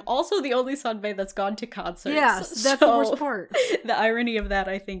because I'm also the only Sunbae that's gone to concerts. Yes, that's the worst part. The irony of that,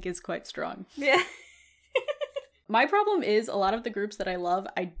 I think, is quite strong. Yeah. My problem is a lot of the groups that I love,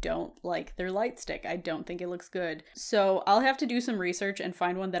 I don't like their light stick. I don't think it looks good. So I'll have to do some research and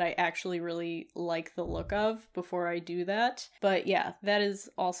find one that I actually really like the look of before I do that. But yeah, that is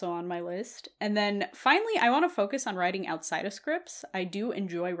also on my list. And then finally, I want to focus on writing outside of scripts. I do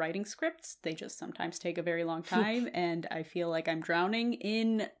enjoy writing scripts. They just sometimes take a very long time and I feel like I'm drowning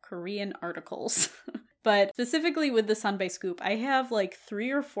in Korean articles. But specifically with the Sunbae Scoop, I have like 3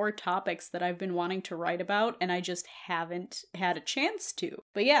 or 4 topics that I've been wanting to write about, and I just haven't had a chance to.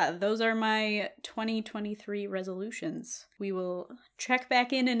 But yeah, those are my 2023 resolutions. We will check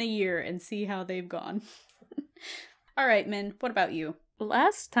back in a year and see how they've gone. All right, Min, what about you?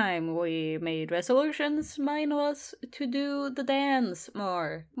 Last time we made resolutions, mine was to do the dance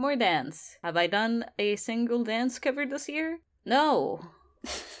more. More dance. Have I done a single dance cover this year? No.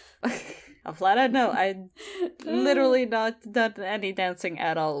 A flat out no. I literally not done any dancing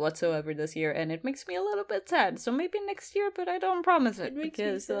at all whatsoever this year, and it makes me a little bit sad. So maybe next year, but I don't promise it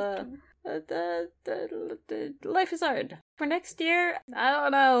because the life is hard. For next year, I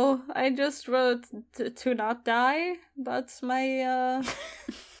don't know. I just wrote to not die. That's my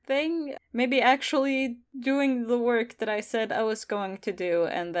thing. Maybe actually doing the work that I said I was going to do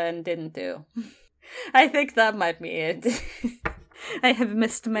and then didn't do. I think that might be it. I have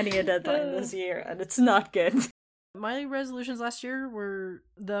missed many a deadline this year, and it's not good. My resolutions last year were,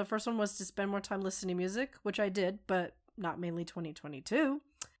 the first one was to spend more time listening to music, which I did, but not mainly 2022.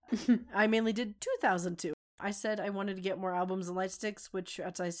 I mainly did 2002. I said I wanted to get more albums and light sticks, which,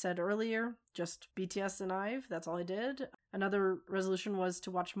 as I said earlier, just BTS and IVE, that's all I did. Another resolution was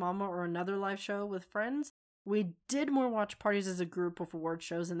to watch Mama or another live show with friends. We did more watch parties as a group of award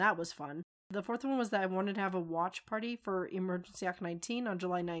shows, and that was fun. The fourth one was that I wanted to have a watch party for Emergency Act 19 on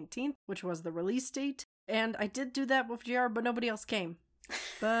July 19th, which was the release date. And I did do that with JR, but nobody else came.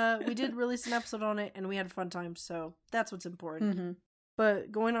 But we did release an episode on it, and we had a fun time, so that's what's important. Mm-hmm.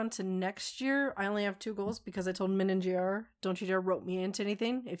 But going on to next year, I only have 2 goals because I told Min and JR, don't you dare rope me into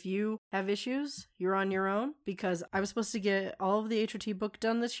anything. If you have issues, you're on your own, because I was supposed to get all of the HOT book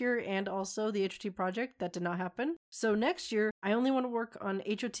done this year and also the HOT project. That did not happen. So next year, I only want to work on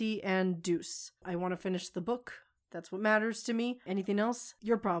HOT and Deuce. I want to finish the book. That's what matters to me. Anything else,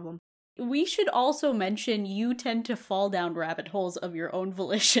 your problem. We should also mention you tend to fall down rabbit holes of your own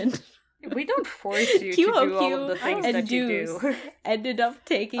volition. We don't force you to do all of the things and that you do. Ended up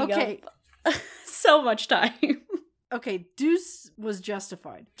taking up so much time. Okay, Deuce was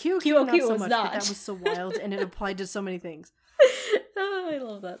justified. QOQ not so was much, not. but that was so wild, and it applied to so many things. Oh, I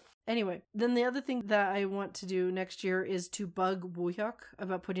love that. Anyway, then the other thing that I want to do next year is to bug Woohyuk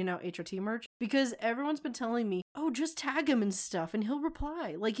about putting out HOT merch, because everyone's been telling me, oh, just tag him and stuff, and he'll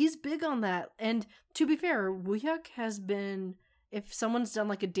reply. Like, he's big on that. And to be fair, Woohyuk has been... If someone's done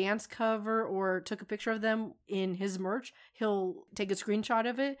like a dance cover or took a picture of them in his merch, he'll take a screenshot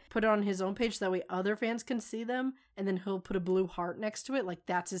of it, put it on his own page, that way other fans can see them, and then he'll put a blue heart next to it, like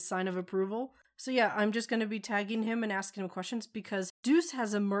that's his sign of approval. So yeah, I'm just going to be tagging him and asking him questions because Deuce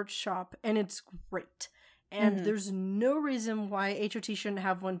has a merch shop and it's great. And there's no reason why HOT shouldn't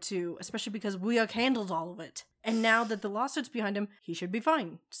have one too, especially because Woohyuk handled all of it. And now that the lawsuit's behind him, he should be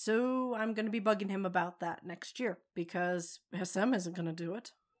fine. So I'm going to be bugging him about that next year because SM isn't going to do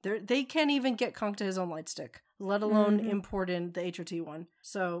it. They can't even get Conk to his own light stick, let alone import in the HOT one.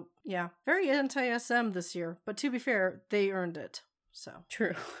 So yeah, very anti-SM this year. But to be fair, they earned it. So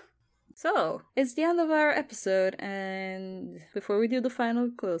true. So, it's the end of our episode, and before we do the final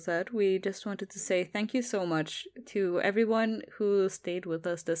closeout, we just wanted to say thank you so much to everyone who stayed with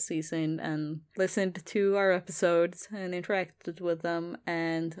us this season and listened to our episodes and interacted with them,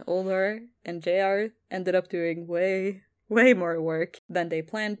 and Older and JR ended up doing way more work than they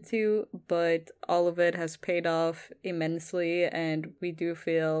planned to, but all of it has paid off immensely, and we do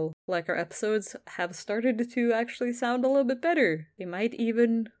feel like our episodes have started to actually sound a little bit better. They might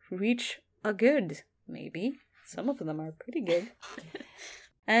even reach a good, maybe. Some of them are pretty good.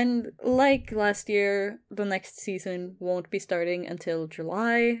 And like last year, the next season won't be starting until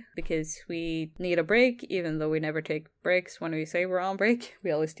July because we need a break, even though we never take breaks when we say we're on break.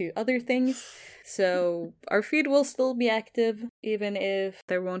 We always do other things. So our feed will still be active, even if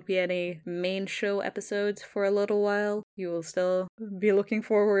there won't be any main show episodes for a little while. You will still be looking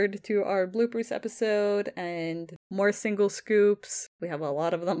forward to our bloopers episode and more single scoops. We have a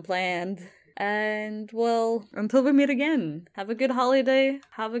lot of them planned. And, well, until we meet again, have a good holiday,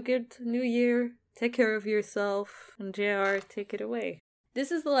 have a good new year, take care of yourself, and JR, take it away.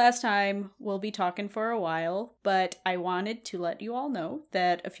 This is the last time we'll be talking for a while, but I wanted to let you all know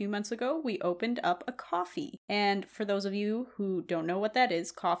that a few months ago we opened up a Ko-fi. And for those of you who don't know what that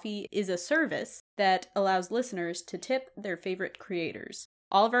is, Ko-fi is a service that allows listeners to tip their favorite creators.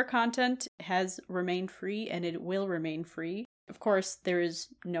 All of our content has remained free and it will remain free. Of course, there is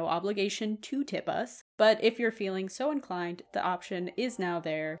no obligation to tip us, but if you're feeling so inclined, the option is now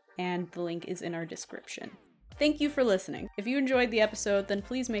there, and the link is in our description. Thank you for listening. If you enjoyed the episode, then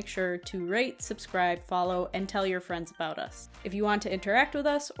please make sure to rate, subscribe, follow, and tell your friends about us. If you want to interact with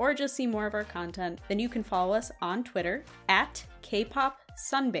us or just see more of our content, then you can follow us on Twitter at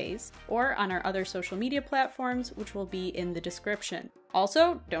KpopSunbaze or on our other social media platforms, which will be in the description.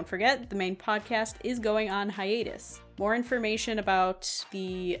 Also, don't forget, the main podcast is going on hiatus. More information about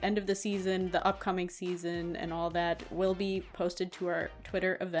the end of the season, the upcoming season, and all that will be posted to our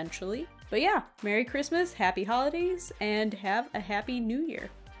Twitter eventually. But yeah, Merry Christmas, Happy Holidays, and have a Happy New Year.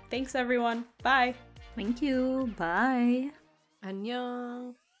 Thanks, everyone. Bye. Thank you. Bye.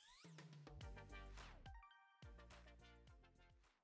 안녕.